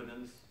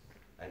confidence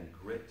and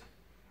grit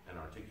and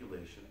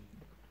articulation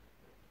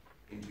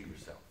into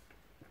yourself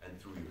and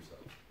through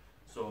yourself.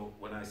 So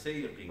when I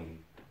say yaqeen,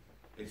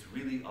 it's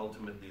really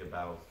ultimately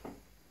about,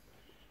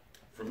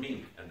 for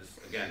me, and this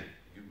again,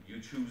 you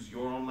choose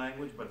your own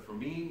language, but for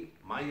me,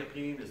 my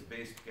yaqeen is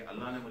based कि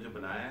Allah ने मुझे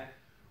बनाया है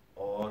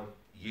और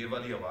ये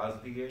वाली आवाज़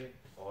दी है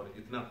और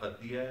इतना कद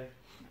दिया है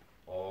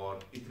और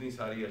इतनी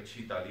सारी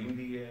अच्छी तालीम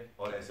दी है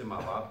और ऐसे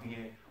माँ बाप दिए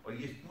हैं और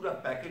ये पूरा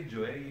पैकेज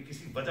जो है ये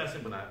किसी वजह से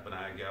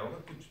बनाया गया होगा,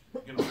 कुछ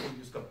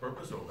इसका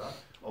पर्पस होगा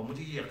और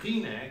मुझे ये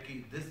यकीन है कि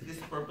इस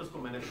पर्पस को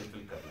मैंने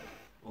फुलफिल करना है.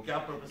 वो क्या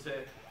पर्पस है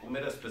वो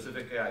मेरा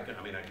स्पेसिफिक है. I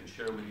can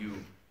share with you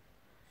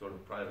sort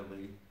of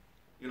privately.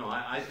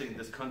 I think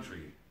this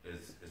country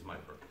is my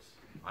purpose.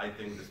 I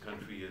think this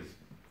country is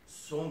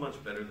so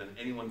much better than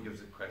anyone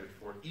gives it credit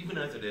for, even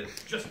as it is,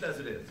 just as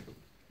it is.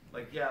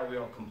 Like, yeah, we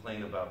all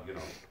complain about,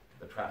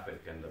 the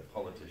traffic and the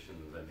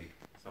politicians, and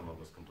some of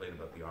us complain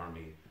about the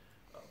army,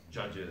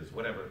 judges,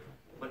 whatever.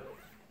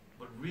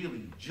 But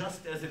really,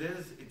 just as it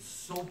is, it's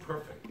so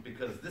perfect,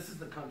 because this is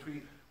the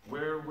country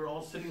where we're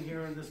all sitting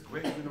here in this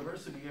great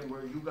university and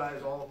where you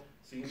guys all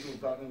seem to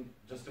have gotten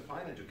just a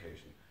fine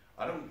education.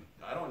 I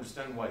don't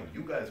understand why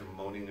you guys are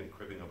moaning and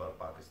cribbing about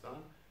Pakistan.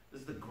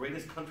 This is the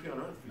greatest country on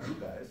earth for you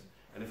guys.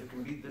 And if it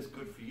can be this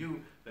good for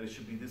you, then it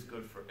should be this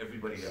good for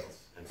everybody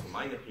else. And so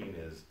my yaqeen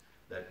is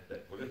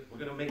that we're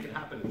going to make it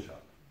happen, inshallah.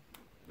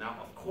 Now,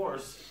 of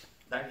course,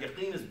 that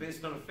yaqeen is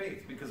based on a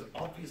faith, because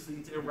obviously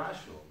it's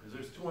irrational, because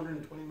there's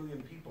 220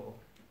 million people,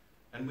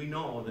 and we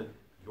know that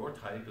your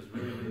type is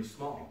really, really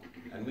small.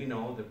 And we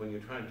know that when you're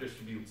trying to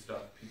distribute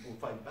stuff, people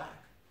fight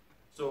back.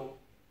 So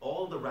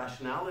all the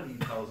rationality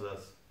tells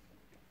us,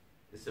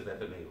 isse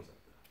behtar nahi ho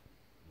sakta.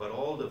 But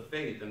all the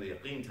faith and the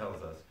yaqeen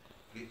tells us,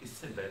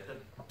 isse behtar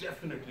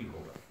definitely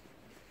hoga.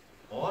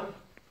 Or,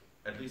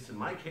 at least in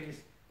my case,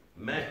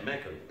 main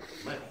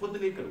karunga. Main khud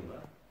nahi karunga.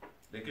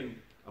 Lekin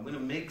I'm going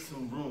to make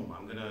some room.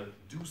 I'm going to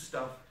do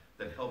stuff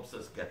that helps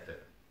us get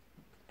there.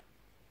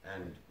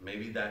 And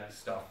maybe that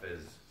stuff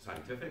is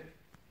scientific,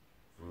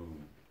 through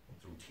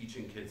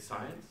teaching kids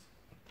science.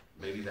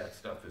 Maybe that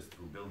stuff is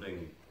through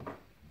building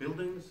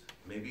buildings.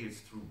 Maybe it's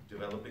through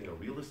developing a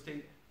real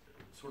estate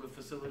sort of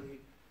facility.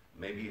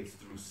 Maybe it's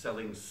through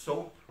selling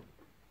soap.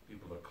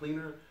 People are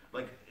cleaner.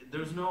 Like,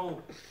 there's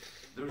no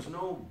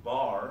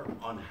bar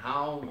on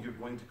how you're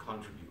going to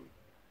contribute.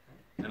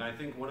 And I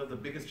think one of the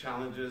biggest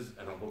challenges,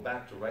 and I'll go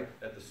back to right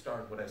at the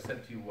start, what I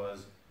said to you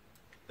was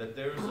that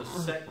there's a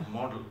set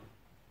model.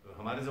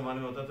 हमारे ज़माने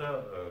में होता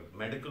था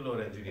medical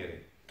or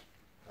engineering.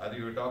 Either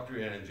you're a doctor or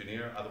an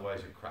engineer,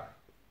 otherwise you're crap.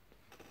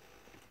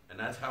 And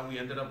that's how we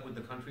ended up with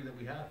the country that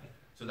we have.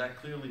 So that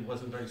clearly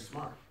wasn't very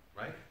smart,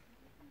 right?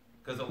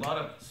 Because a lot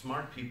of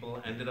smart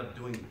people ended up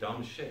doing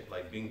dumb shit,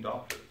 like being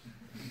doctors,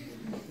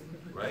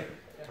 right?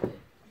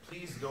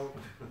 Please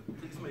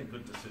make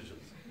good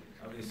decisions.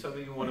 I mean, some of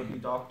you want to be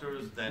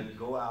doctors, then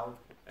go out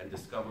and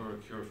discover a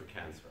cure for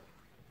cancer.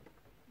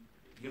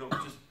 You know,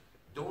 just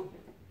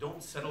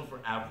don't settle for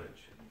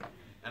average.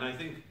 And I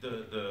think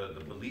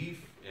the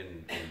belief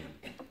in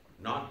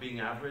not being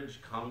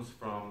average comes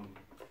from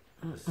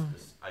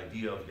this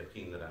idea of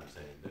yaqeen that I'm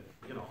saying. That,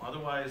 you know,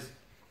 otherwise,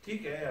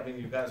 TK, I mean,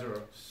 you guys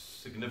are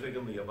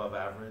significantly above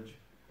average.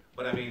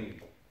 But I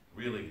mean,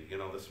 really, you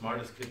know, the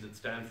smartest kids at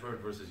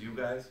Stanford versus you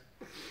guys,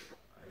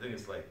 I think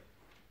it's like,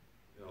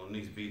 you know,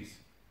 these beasts.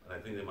 And I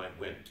think they might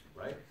win,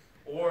 right?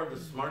 Or the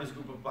smartest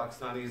group of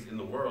Pakistanis in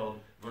the world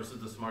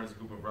versus the smartest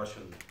group of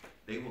Russians.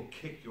 They will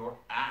kick your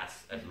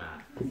ass at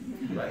math,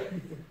 right?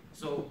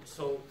 So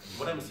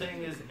what I'm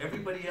saying is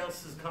everybody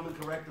else is coming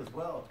correct as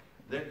well.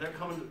 They're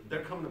coming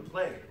to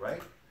play,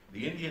 right?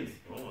 The Indians,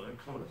 oh, they're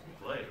coming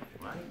to play,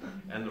 right?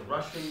 And the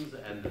Russians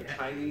and the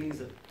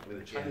Chinese, I mean,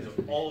 the Chinese are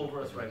all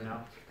over us right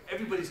now.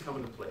 Everybody's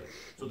coming to play.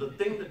 So the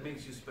thing that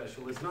makes you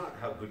special is not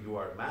how good you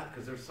are at math,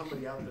 because there's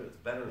somebody out there that's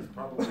better, it's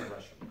probably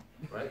Russian,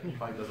 right? Who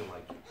probably doesn't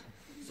like you.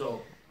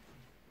 So,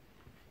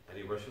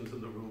 any Russians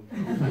in the room?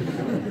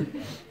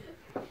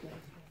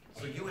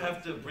 So you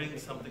have to bring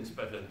something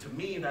special. And to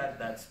me,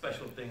 that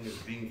special thing is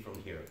being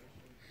from here.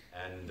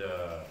 And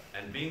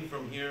being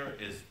from here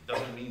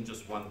doesn't mean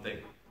just one thing.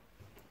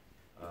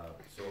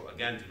 So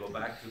again, to go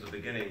back to the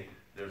beginning,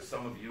 there's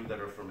some of you that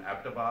are from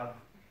Ahmedabad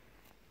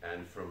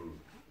and from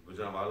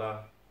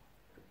Gujranwala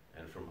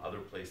and from other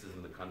places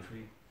in the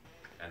country.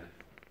 And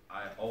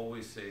I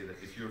always say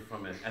that if you're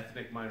from an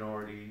ethnic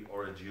minority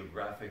or a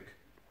geographic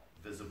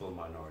visible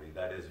minority,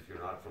 that is, if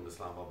you're not from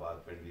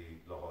Islamabad, Pindi,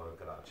 Lahore, or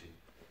Karachi,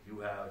 you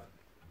have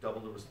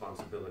double the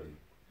responsibility.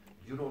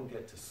 You don't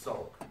get to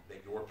sulk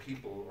that your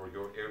people or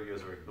your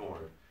areas are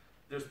ignored.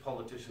 There's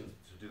politicians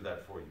to do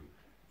that for you.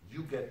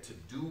 You get to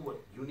do what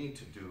you need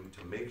to do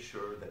to make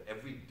sure that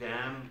every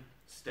damn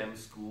STEM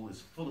school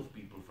is full of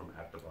people from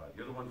Ahmedabad.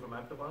 You're the one from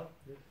Ahmedabad?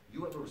 Yeah.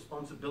 You have a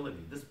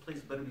responsibility. This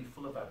place better be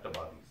full of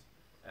Ahmedabadis.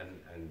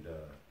 And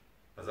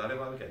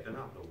Hazarewal kehte hain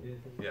na aap logo.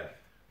 Yeah.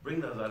 Bring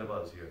the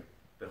Hazarewads here.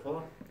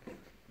 Before,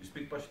 you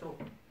speak Pashto.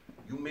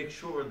 You make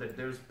sure that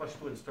there's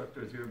Pashto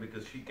instructors here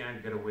because she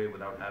can't get away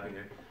without having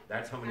it.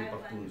 That's how many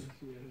Pakhtuns.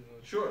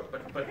 Sure,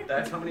 but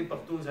that's how many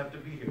Pakhtuns have to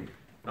be here.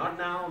 Not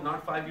now,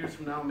 not 5 years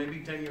from now, maybe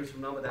 10 years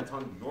from now, but that's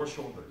on your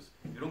shoulders.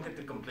 You don't get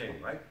to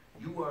complain, right?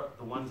 You are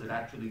the ones that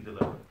actually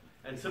deliver.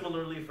 And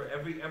similarly, for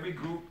every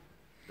group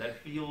that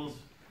feels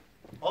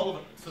all of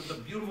it. So the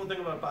beautiful thing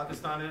about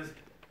Pakistan is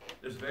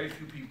there's very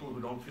few people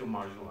who don't feel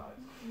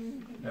marginalized.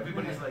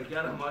 Everybody's like,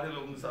 yaar, hamare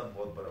logon ke saath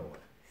bahut bada hua hai.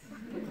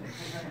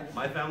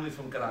 My family's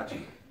from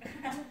Karachi.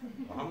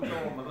 हम तो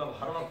मतलब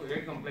हर वक्त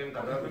यही complain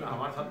कर रहे हैं कि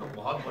हमारे साथ तो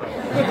बहुत बड़ा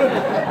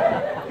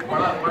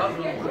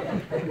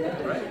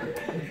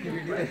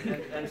right?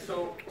 And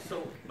so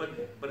but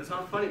it's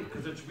not funny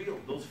because it's real.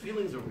 Those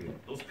feelings are real.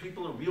 Those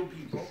people are real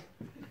people,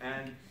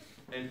 and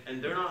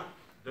they're not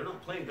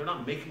playing. They're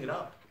not making it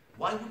up.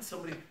 Why would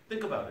somebody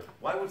think about it?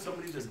 Why would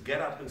somebody just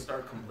get up and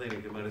start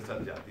complaining?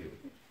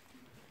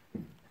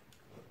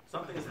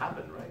 Something has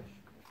happened, right?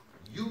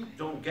 You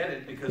don't get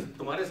it because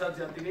तुम्हारे साथ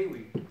जाती नहीं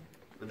हुई.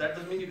 But that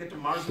doesn't mean you get to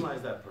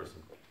marginalize that person.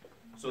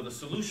 So the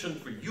solution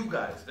for you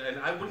guys, and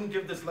I wouldn't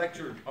give this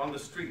lecture on the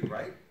street,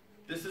 right?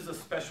 This is a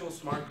special,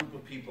 smart group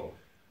of people.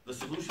 The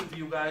solution for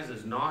you guys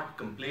is not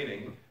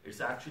complaining,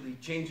 it's actually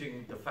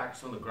changing the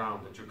facts on the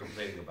ground that you're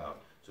complaining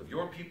about. So if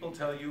your people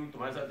tell you,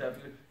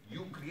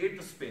 you create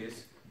the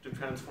space to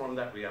transform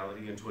that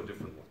reality into a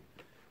different one.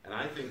 And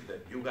I think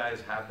that you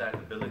guys have that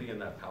ability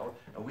and that power,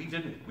 and we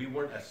didn't. We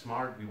weren't as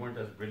smart, we weren't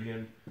as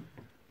brilliant,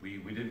 we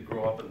didn't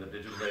grow up in the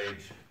digital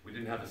age, we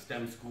didn't have a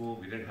STEM school,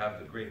 we didn't have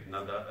the great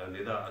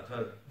Nida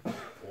Atar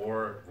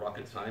or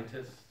rocket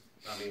scientists.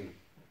 I mean,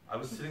 I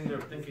was sitting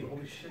there thinking,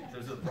 holy shit,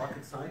 there's a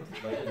rocket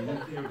scientist, like a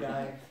nuclear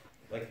guy,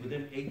 like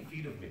within 8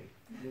 feet of me.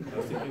 I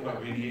was thinking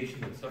about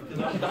radiation and stuff,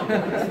 because I'm dumb.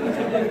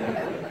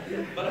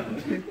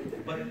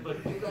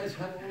 But you guys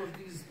have all of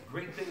these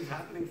great things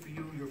happening for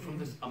you. You're from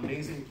this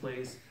amazing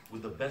place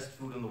with the best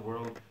food in the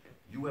world.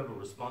 You have a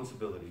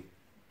responsibility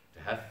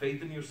to have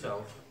faith in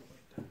yourself,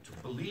 to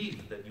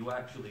believe that you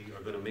actually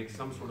are going to make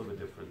some sort of a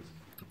difference,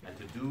 and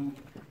to do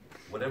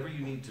whatever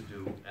you need to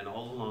do, and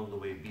all along the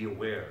way be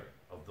aware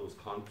of those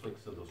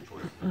conflicts and those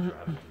choices that you're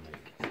having to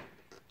make.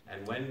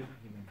 And when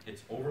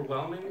it's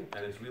overwhelming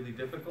and it's really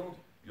difficult,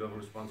 you have a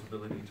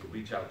responsibility to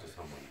reach out to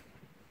someone.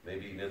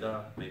 Maybe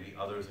Nida, maybe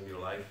others in your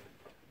life,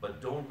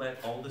 but don't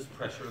let all this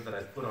pressure that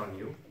I've put on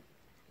you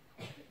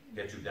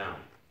get you down.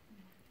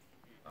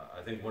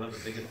 I think one of the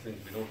biggest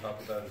things we don't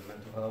talk about is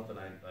mental health, and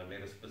I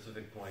made a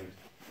specific point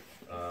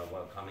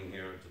while coming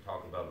here to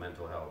talk about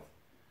mental health.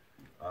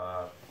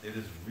 It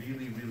is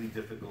really, really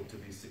difficult to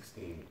be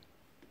 16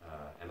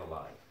 and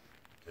alive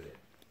today.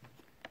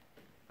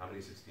 How many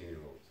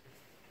 16-year-olds?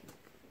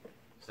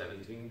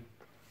 17?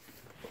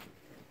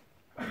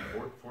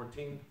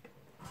 14?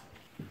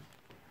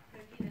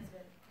 13 as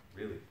well.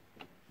 Really?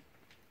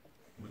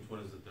 Which one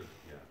is the third?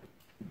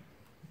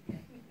 Yeah.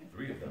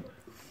 3 of them.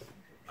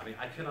 I mean,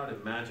 I cannot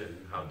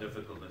imagine how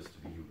difficult it is to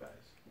be you guys.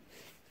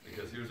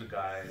 Because here's a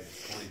guy,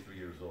 23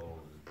 years old,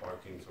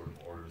 barking sort of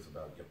orders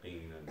about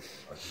yaqeen and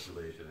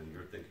articulation, and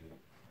you're thinking,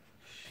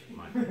 shit,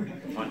 my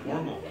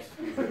hormones,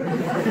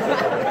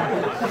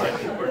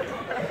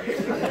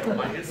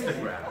 my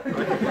Instagram.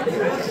 Right?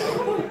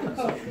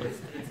 So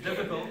it's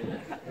difficult,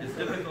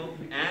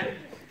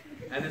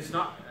 and it's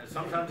not,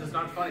 sometimes it's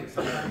not funny,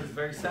 sometimes it's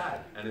very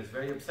sad, and it's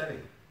very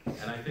upsetting.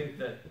 And I think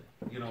that,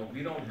 you know,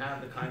 we don't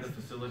have the kind of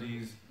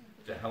facilities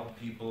to help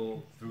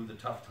people through the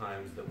tough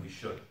times that we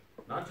should.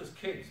 Not just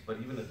kids, but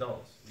even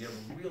adults. We have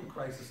a real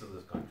crisis in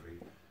this country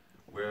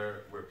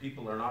where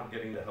people are not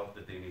getting the help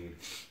that they need.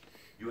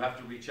 You have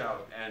to reach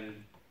out,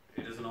 and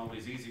it isn't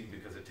always easy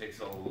because it takes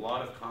a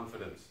lot of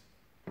confidence.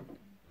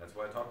 That's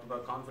why I talked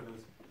about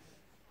confidence.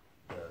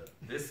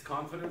 This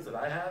confidence that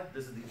I have,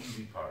 this is the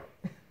easy part.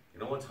 You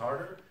know what's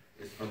harder?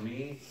 Is for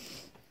me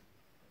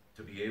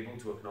to be able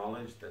to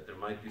acknowledge that there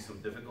might be some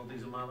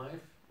difficulties in my life,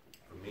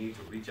 for me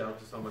to reach out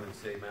to someone and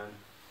say, man,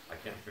 I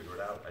can't figure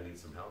it out, I need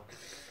some help.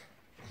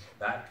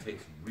 That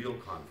takes real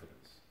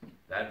confidence.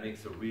 That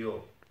makes a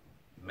real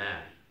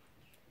man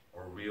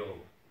or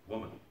real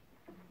woman.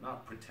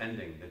 Not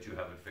pretending that you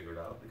have it figured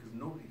out, because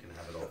nobody can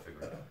have it all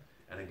figured out.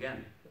 And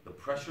again, the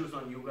pressures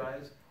on you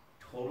guys,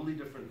 totally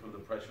different from the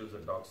pressures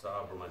that Doc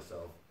Saab or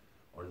myself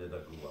or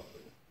Nida grew up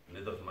with.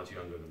 Nida's much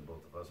younger than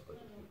both of us, but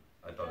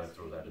I thought I'd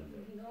throw that in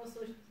there. No,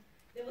 so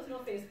there was no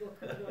Facebook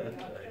growing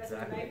up.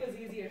 Exactly. Life was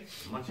easier.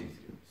 Much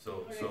easier.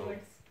 So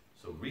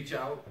reach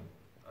out,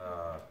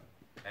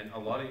 and a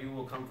lot of you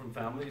will come from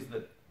families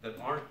that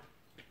aren't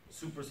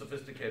super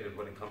sophisticated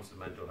when it comes to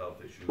mental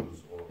health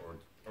issues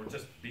or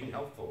just being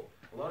helpful.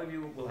 A lot of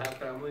you will have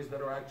families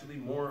that are actually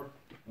more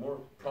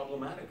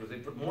problematic because they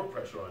put more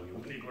pressure on you.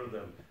 When you go to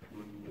them,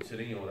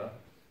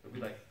 they'll be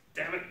like,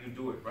 damn it, you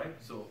do it,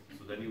 right? So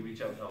then you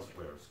reach out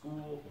elsewhere.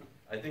 School,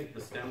 I think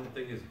the STEM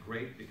thing is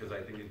great because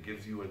I think it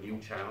gives you a new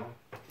channel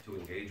to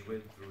engage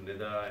with through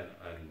Nida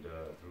and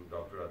through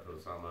Dr. Atul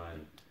Osama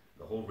and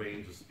the whole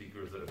range of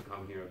speakers that have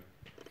come here.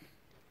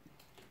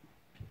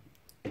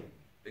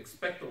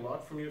 Expect a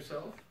lot from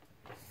yourself,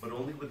 but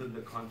only within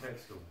the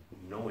context of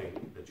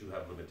knowing that you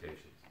have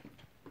limitations.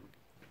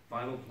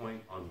 Final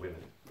point on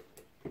women.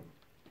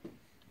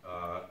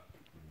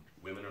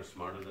 Women are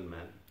smarter than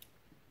men.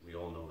 We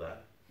all know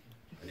that.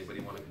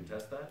 Anybody want to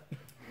contest that?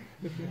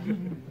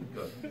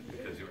 Good,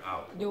 because you're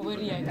out. They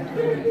overreact.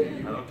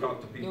 I don't talk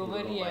to people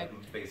who don't like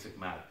basic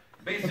math.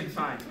 Basic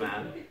science,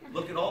 man.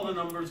 Look at all the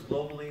numbers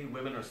globally.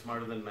 Women are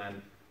smarter than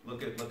men.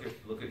 Look at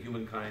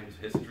humankind's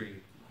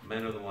history.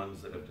 Men are the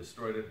ones that have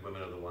destroyed it.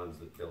 Women are the ones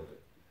that build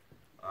it.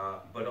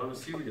 But on a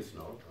serious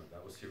note,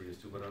 that was serious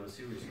too. But on a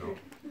serious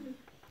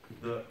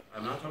note,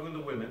 I'm not talking to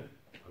women.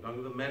 I'm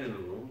talking to the men in the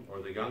room or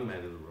the young men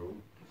in the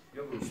room.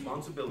 You have a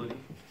responsibility.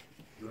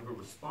 You have a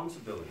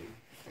responsibility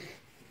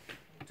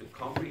to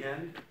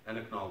comprehend and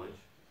acknowledge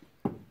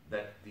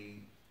that the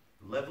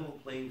level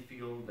playing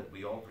field that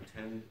we all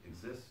pretend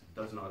exists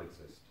does not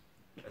exist,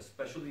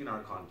 especially in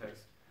our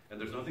context. And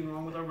there's nothing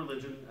wrong with our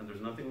religion, and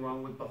there's nothing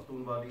wrong with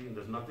Pakhtunwadi, and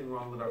there's nothing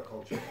wrong with our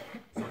culture.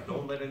 So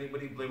don't let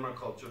anybody blame our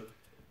culture.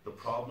 The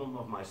problem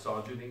of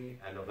misogyny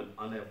and of an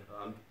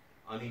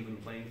uneven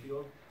playing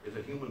field is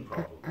a human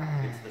problem.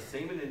 It's the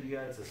same in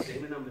India, it's the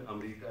same in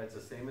America, it's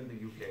the same in the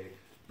UK.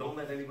 Don't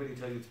let anybody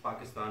tell you it's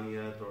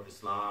Pakistaniyat or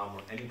Islam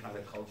or any kind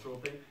of cultural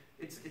thing.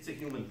 It's a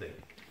human thing.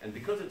 And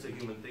because it's a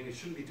human thing, it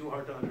shouldn't be too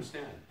hard to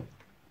understand.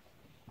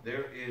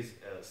 There is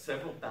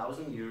several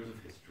thousand years of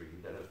history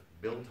that have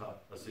built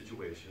up a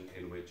situation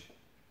in which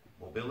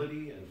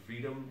mobility and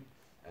freedom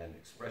and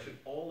expression,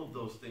 all of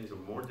those things are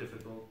more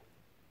difficult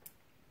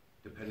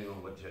depending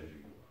on what gender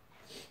you are.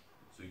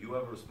 So you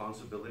have a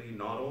responsibility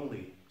not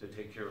only to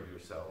take care of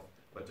yourself,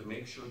 but to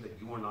make sure that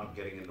you are not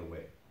getting in the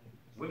way.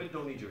 Women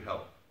don't need your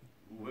help.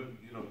 You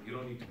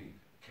don't need to be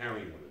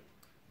carrying women,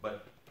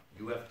 but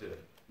you have to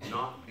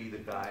not be the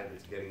guy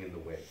that's getting in the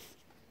way.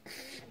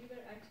 We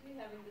were actually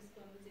having this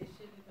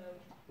conversation about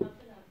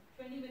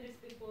 20 minutes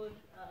before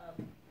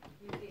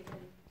you came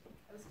in.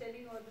 I was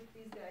telling all of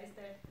these guys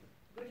that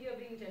good you're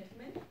being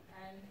gentlemen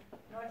and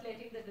not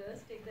letting the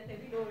girls take the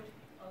heavy load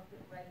of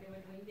while they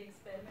were doing the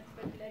experiments,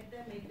 but let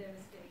them make their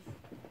mistakes.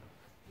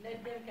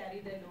 Let them carry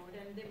their load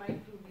and they might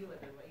prove you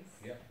otherwise.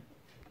 Yeah.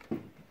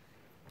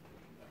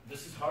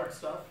 This is hard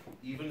stuff,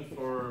 even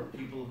for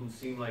people who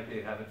seem like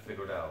they have it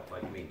figured out,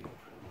 like me.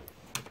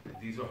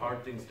 These are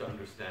hard things to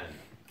understand.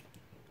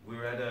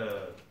 We're at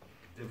a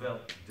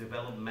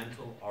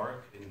developmental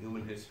arc in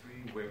human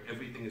history where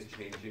everything is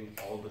changing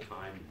all the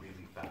time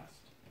really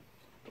fast.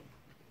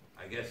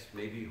 I guess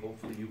maybe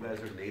hopefully you guys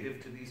are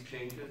native to these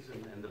changes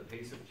and the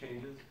pace of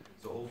changes,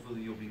 so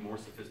hopefully you'll be more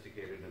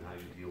sophisticated in how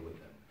you deal with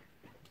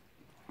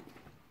them.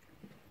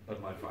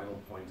 But my final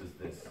point is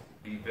this: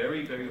 be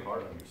very, very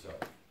hard on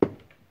yourself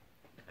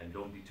and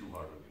don't be too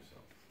hard on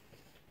yourself.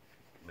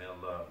 May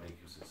Allah make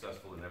you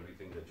successful in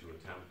everything that you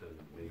attempt, and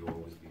may you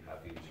always be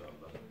happy,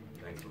 inshallah.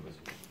 Thanks for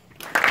listening.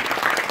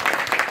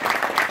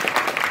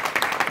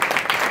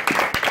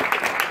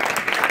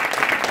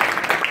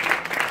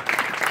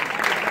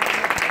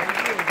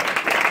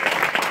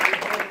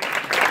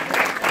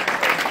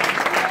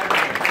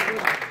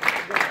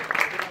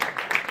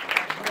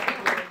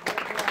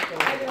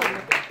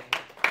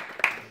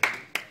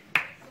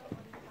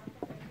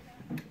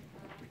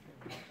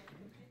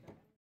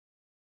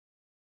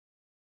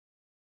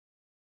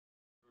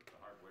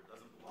 Where it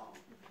doesn't belong,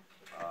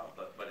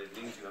 but it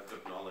means you have to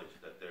acknowledge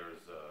that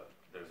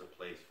there's a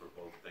place for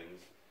both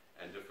things,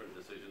 and different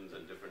decisions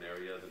in different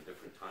areas and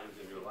different times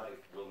in your life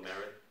will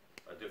merit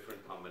a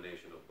different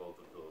combination of both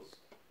of those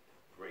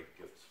great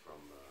gifts from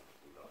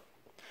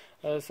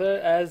God. Sir,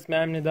 as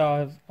Ma'am Nida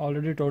has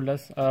already told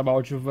us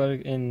about your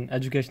work in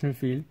educational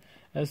field,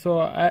 as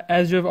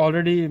you have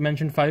already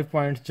mentioned 5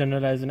 points,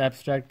 generalized and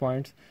abstract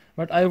points,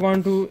 but I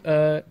want to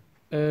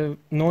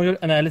know your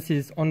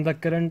analysis on the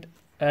current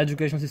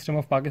education system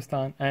of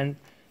Pakistan and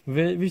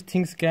which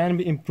things can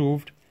be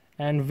improved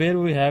and where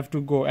we have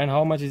to go and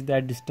how much is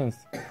that distance.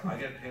 I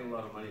get paid a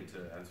lot of money to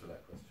answer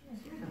that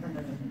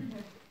question,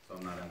 so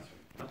I'm not answering.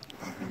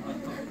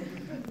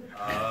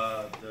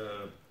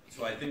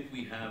 So I think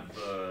we have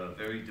a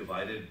very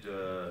divided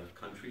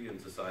country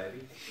and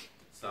society.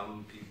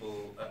 Some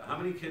people, how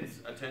many kids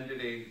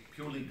attended a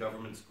purely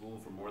government school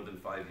for more than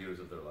 5 years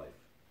of their life?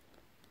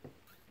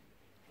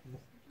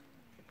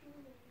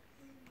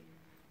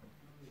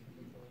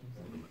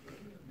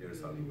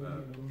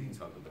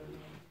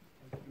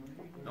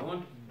 No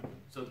one?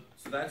 So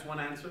that's one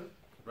answer,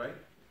 right?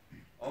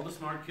 All the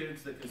smart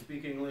kids that can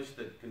speak English,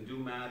 that can do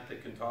math,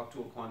 that can talk to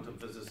a quantum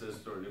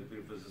physicist or a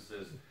nuclear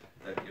physicist,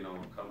 that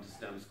come to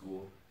STEM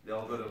school, they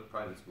all go to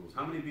private schools.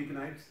 How many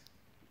Beaconites?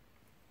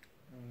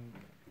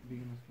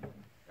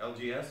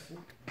 LGS?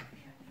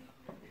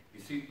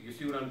 You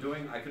see what I'm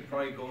doing? I could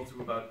probably go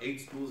through about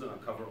 8 schools and I'll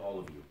cover all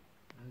of you.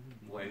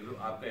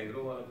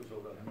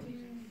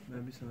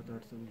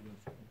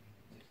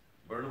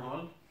 Burn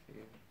Hall?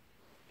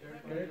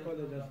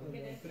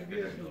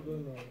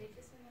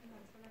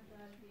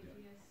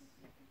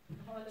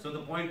 So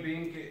the point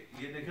being,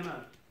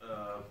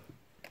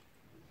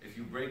 if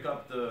you break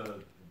up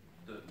the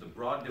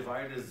broad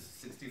divide is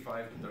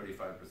 65 to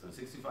 35%.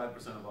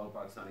 65% of all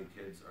Pakistani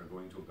kids are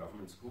going to a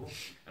government school,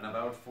 and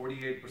about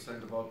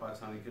 48% of all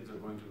Pakistani kids are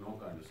going to no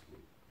kind of school.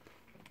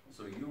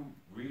 So you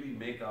really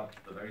make up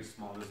the very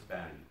smallest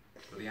band.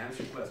 So the answer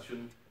to your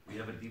question, we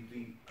have a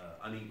deeply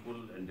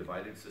unequal and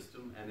divided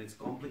system, and it's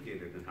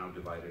complicated in how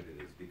divided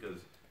it is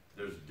because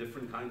there's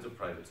different kinds of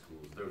private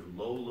schools. There's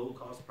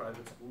low-cost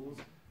private schools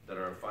that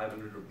are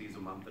 500 rupees a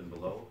month and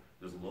below.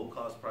 There's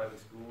low-cost private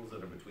schools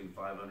that are between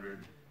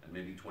 500 and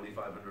maybe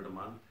 2,500 a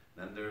month.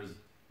 Then there's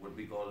what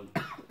we call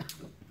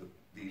the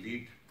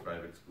elite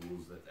private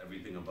schools, that's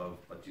everything above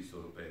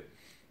 2,500 rupees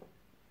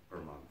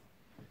per month.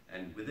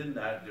 And within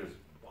that, there's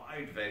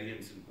wide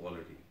variance in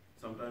quality.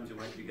 Sometimes you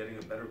might be getting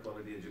a better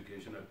quality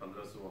education at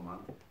 1,500 a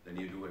month than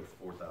you do at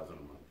 4,000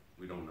 a month.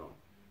 We don't know.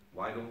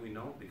 Why don't we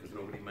know? Because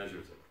nobody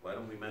measures it. Why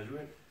don't we measure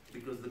it?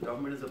 Because the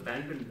government has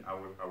abandoned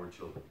our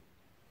children.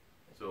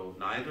 So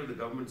neither the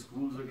government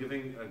schools are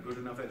giving a good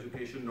enough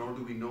education, nor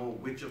do we know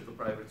which of the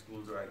private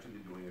schools are actually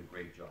doing a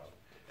great job.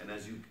 And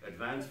as you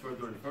advance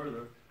further and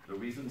further, the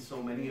reason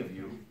so many of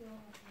you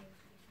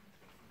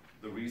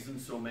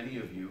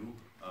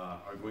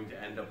are going to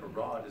end up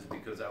abroad is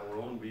because our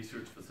own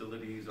research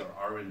facilities, our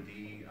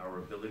R&D, our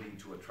ability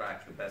to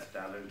attract the best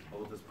talent,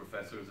 both as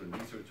professors and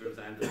researchers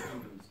and as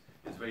students,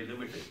 is very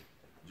limited.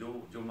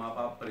 जो माँ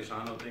बाप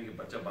परेशान होते हैं कि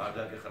बच्चा बाहर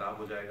जाके ख़राब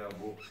हो जाएगा,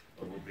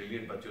 और वो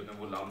ब्रिलियंट बच्चे होते हैं,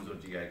 वो LUMS और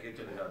GIK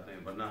चले जाते हैं,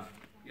 वरना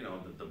you know,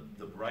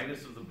 the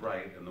brightest of the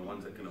bright and the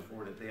ones that can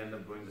afford it, they end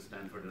up going to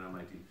Stanford and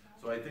MIT.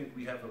 So I think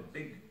we have a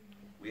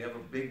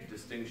big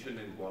distinction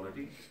in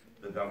quality.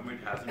 The government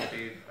hasn't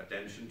paid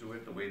attention to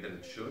it the way that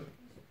it should.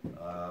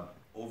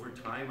 Over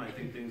time, I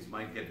think things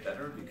might get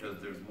better because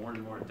there's more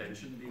and more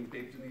attention being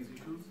paid to these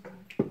issues.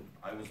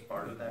 I was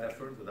part of that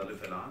effort with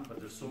Alif Elan, but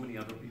there's so many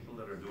other people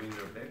that are doing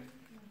their bit.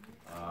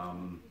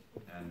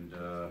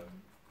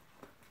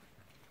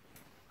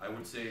 I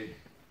would say,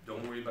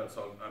 don't worry about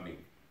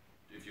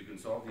if you can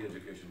solve the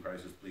education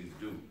crisis, please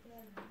do.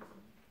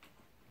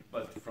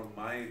 But from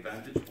my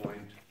vantage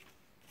point,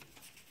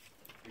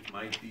 it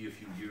might be a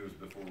few years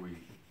before we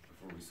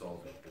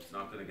solve it. It's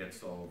not going to get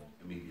solved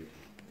immediately.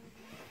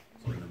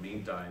 So in the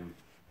meantime,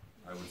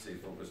 I would say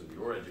focus on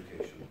your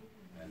education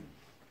and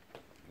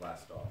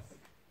blast off.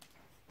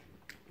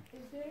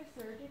 Is there a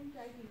certain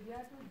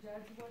criteria to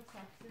judge what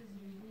success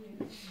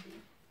really is?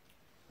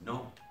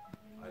 No,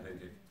 I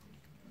think it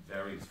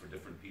varies for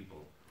different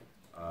people.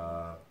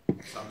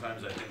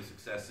 Sometimes I think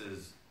success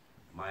is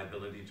my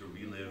ability to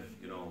relive,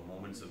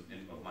 moments of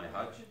my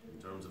Hajj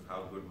in terms of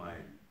how good my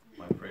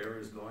prayer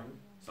is going.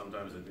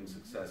 Sometimes I think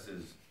success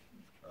is,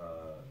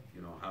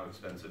 how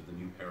expensive the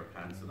new pair of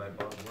pants that I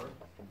bought were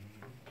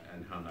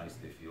and how nice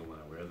they feel when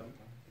I wear them.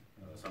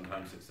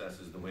 Sometimes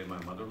success is the way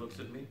my mother looks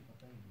at me.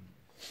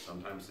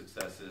 Sometimes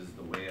success is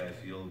the way I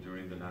feel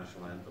during the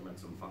national anthem at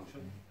some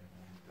function.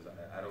 Because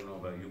I don't know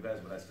about you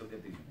guys, but I still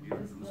get these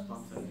weird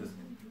goosebumps and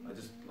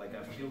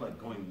I feel like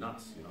going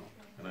nuts,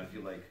 and I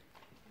feel like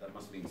that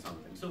must mean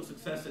something. So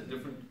success at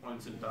different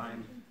points in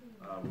time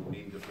will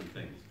mean different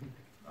things.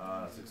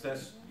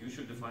 Success, you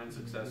should define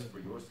success for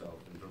yourself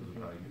in terms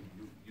of how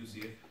you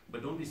see it,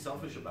 but don't be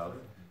selfish about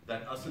it.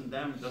 That us and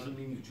them doesn't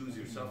mean you choose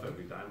yourself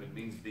every time. It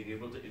means being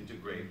able to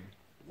integrate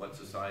what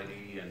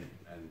society and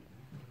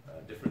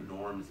different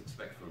norms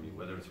expect from you,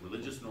 whether it's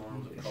religious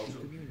norms or culture,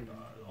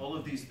 all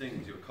of these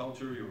things, your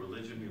culture, your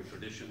religion, your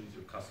traditions,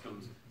 your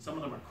customs, some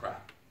of them are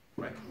crap,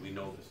 right? We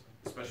know this,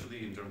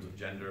 especially in terms of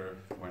gender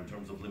or in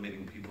terms of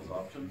limiting people's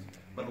options,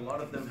 but a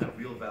lot of them have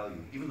real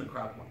value, even the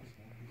crap ones,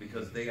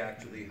 because they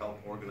actually help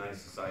organize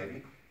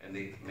society and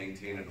they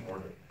maintain an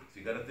order. So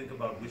you got to think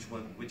about which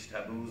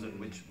taboos and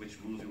which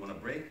rules you want to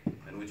break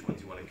and which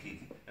ones you want to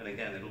keep. And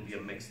again, it'll be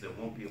a mix. There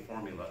won't be a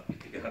formula.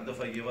 And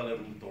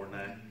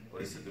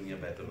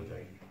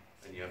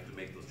you have to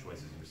make those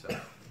choices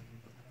yourself.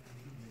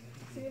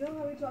 So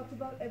how we talked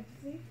about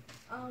empathy?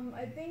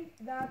 I think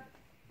that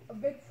a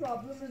big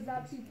problem is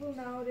that people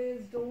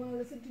nowadays don't want to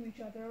listen to each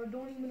other or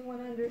don't even want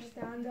to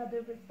understand the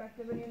other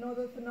perspective. And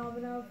the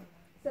phenomena of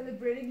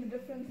celebrating the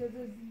differences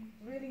is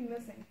really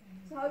missing.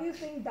 So how do you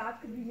think that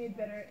could be made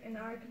better in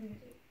our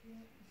community?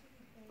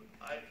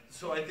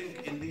 So I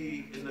think in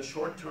the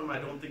short term, I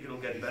don't think it'll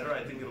get better.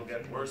 I think it'll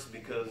get worse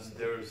because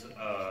there's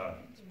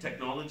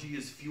technology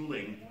is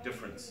fueling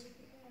difference.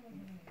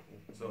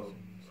 So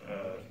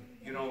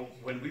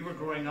when we were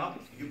growing up,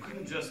 you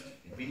couldn't just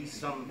be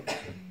some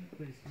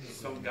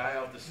guy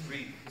off the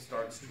street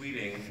starts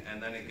tweeting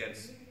and then it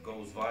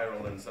goes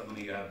viral and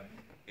suddenly you have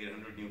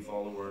 800 new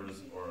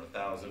followers or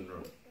 1,000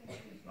 or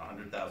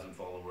 100,000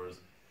 followers.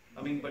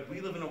 But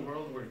we live in a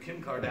world where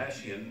Kim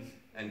Kardashian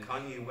and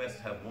Kanye West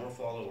have more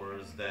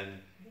followers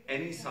than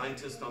any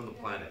scientist on the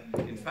planet.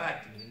 In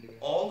fact,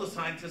 all the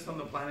scientists on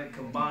the planet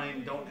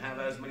combined don't have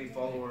as many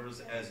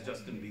followers as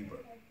Justin Bieber.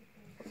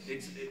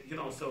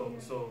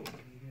 So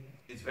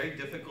it's very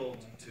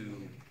difficult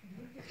to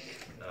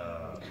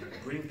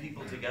bring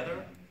people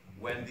together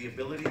when the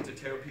ability to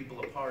tear people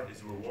apart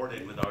is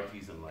rewarded with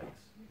RTs and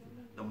likes.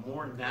 The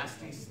more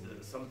nasty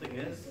something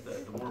is,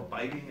 the more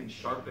biting and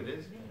sharp it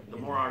is, the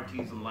more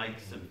RTs and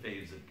likes and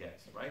faves it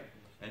gets, right?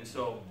 And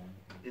so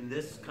in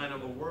this kind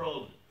of a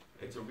world,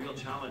 it's a real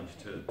challenge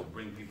to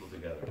bring people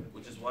together,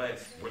 which is why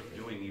it's worth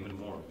doing even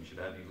more. We should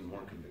have even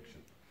more conviction.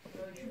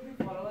 Should we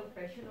follow our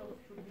passion or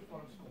should we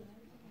follow scope?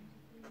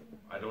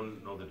 I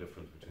don't know the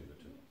difference between the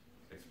two.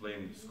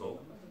 Explain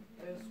scope.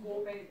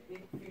 Scope है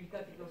एक field का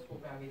कितना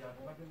scope है आगे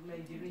जाकर but मैं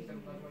engineering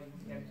करूँगा तो मैं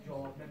क्या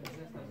जॉब मैं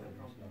बिजनेस कर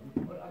सकता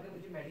हूँ और अगर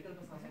मुझे मेडिकल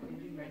पसंद है तो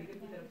मुझे मेडिकल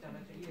की तरफ जाना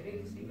चाहिए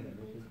रियलिस्टिक है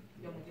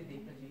या मुझे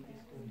देखना चाहिए कि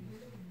scope.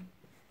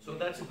 So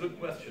that's a good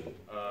question.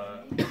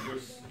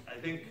 I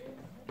think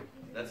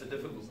that's a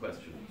difficult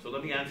question. So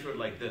let me answer it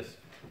like this.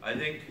 I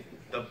think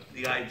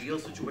the ideal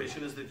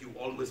situation is that you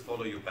always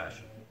follow your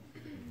passion.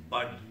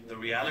 But the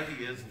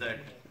reality is that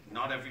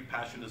not every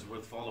passion is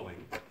worth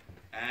following.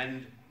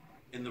 And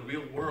in the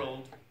real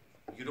world,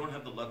 you don't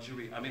have the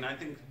luxury. I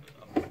think,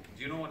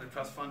 do you know what a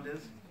trust fund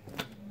is?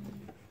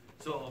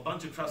 So a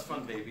bunch of trust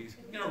fund babies,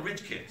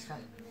 rich kids.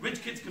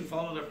 Rich kids can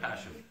follow their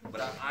passion.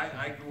 But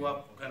I grew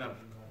up kind of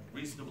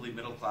reasonably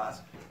middle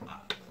class.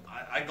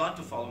 I got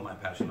to follow my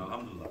passion,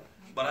 alhamdulillah.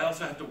 But I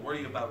also had to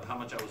worry about how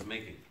much I was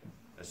making.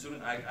 As soon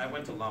as I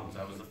went to LUMS,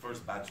 I was the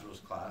first bachelor's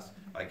class.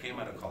 I came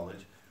out of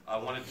college. I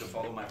wanted to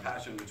follow my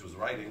passion, which was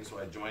writing, so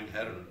I joined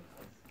Header.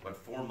 But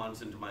 4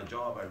 months into my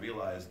job, I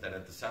realized that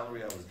at the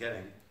salary I was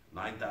getting,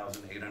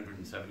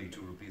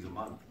 9,872 rupees a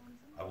month,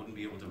 I wouldn't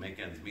be able to make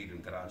ends meet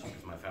in Karachi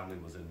because my family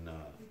was in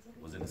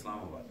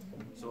Islamabad.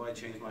 So I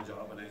changed my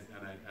job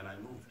and I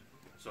moved.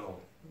 So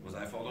was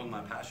I following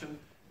my passion?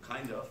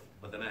 Kind of,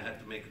 but then I had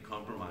to make a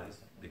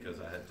compromise because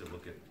I had to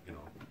look at,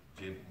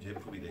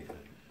 jeb ko bhi dekhna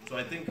hai. So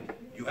I think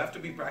you have to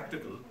be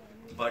practical,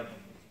 but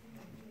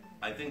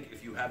I think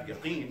if you have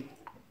yaqeen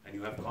and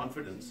you have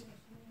confidence,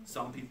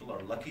 some people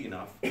are lucky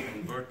enough to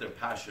convert their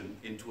passion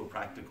into a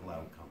practical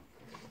outcome.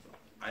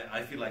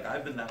 I feel like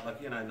I've been that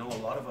lucky, and I know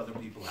a lot of other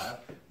people have,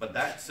 but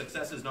that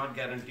success is not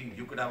guaranteed.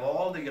 You could have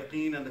all the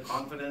yaqeen and the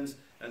confidence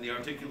and the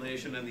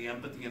articulation and the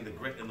empathy and the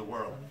grit in the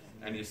world,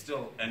 and you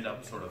still end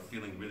up sort of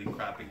feeling really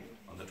crappy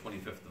on the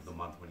 25th of the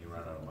month when you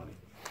run out of money.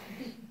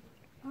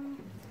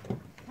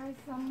 As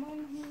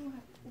someone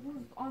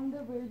who's on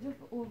the verge of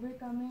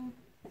overcoming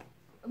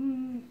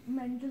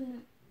mental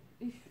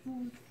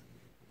issues,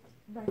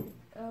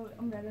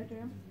 umbrella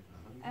term,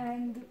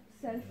 and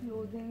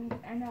self-loathing,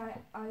 and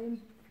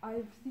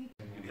I've seen.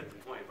 You get the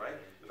point, right?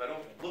 If I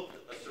don't look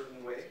a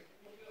certain way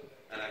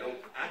and I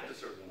don't act a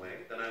certain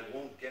way, then I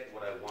won't get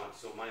what I want.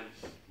 So my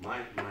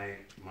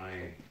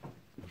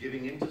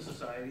giving into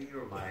society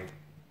or my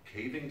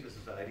caving to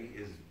society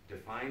is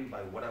defined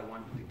by what I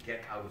want to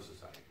get out of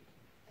society.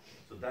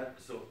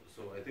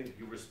 So I think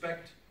you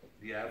respect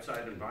the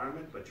outside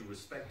environment, but you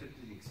respect it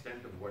to the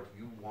extent of what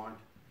you want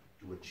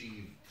to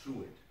achieve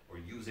through it, or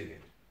using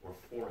it, or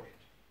for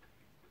it.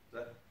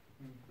 Does that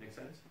make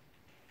sense?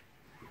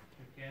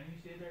 Can we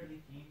say that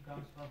yaqeen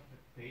comes from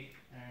faith,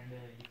 and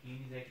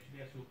yaqeen is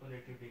actually a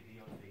superlative degree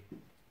of faith?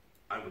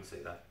 I would say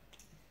that.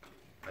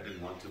 I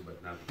didn't want to,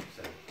 but now that you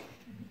said it.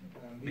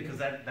 Because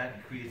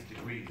that creates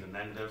degrees, and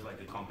then there's like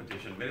a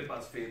competition. Mere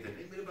paas faith hai,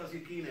 mere paas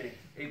yaqeen hai,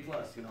 A+,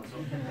 so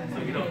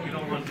you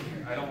don't want to,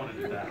 I don't want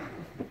to do that.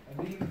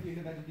 Being in the field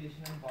of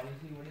education and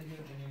policy, what is your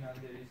opinion on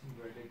the recent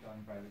verdict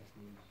on private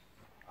schools?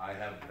 I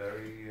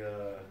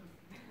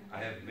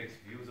have mixed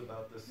views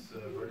about this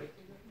verdict.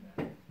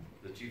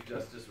 The Chief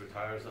Justice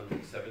retires on the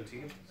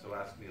 17th, so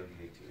ask me on the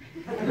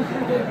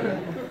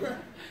 18th.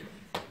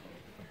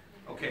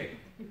 Okay,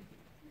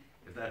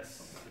 if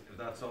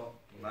that's all,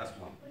 last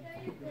one. What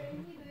are you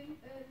currently doing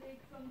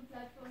from the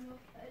platform of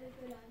Alif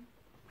Elan?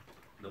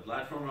 The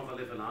platform of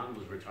Alif Elan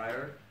was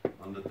retired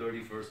on the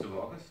 31st of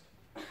August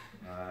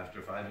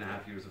after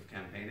 5.5 years of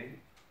campaigning,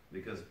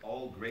 because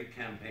all great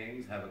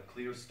campaigns have a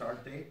clear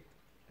start date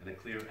and a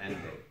clear end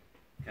date.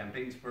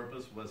 Campaign's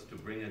purpose was to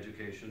bring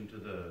education to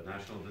the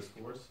national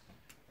discourse,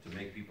 to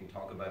make people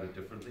talk about it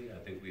differently. I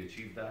think we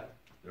achieved that,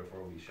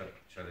 therefore we shut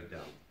it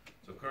down.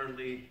 So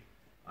currently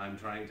I'm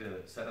trying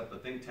to set up a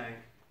think tank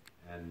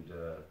and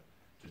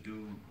to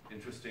do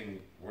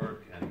interesting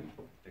work and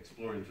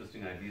explore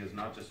interesting ideas,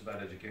 not just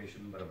about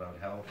education, but about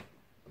health,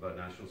 about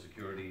national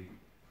security,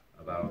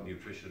 about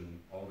nutrition,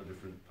 all the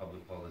different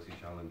public policy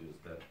challenges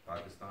that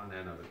Pakistan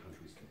and other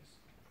countries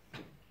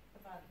face.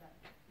 About that.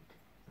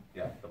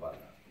 Yeah, about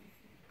that.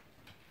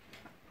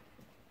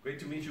 Great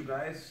to meet you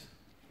guys.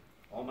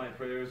 All my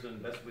prayers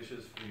and best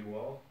wishes for you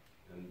all,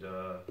 and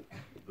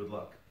good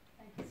luck.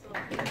 Thank you so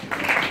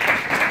much.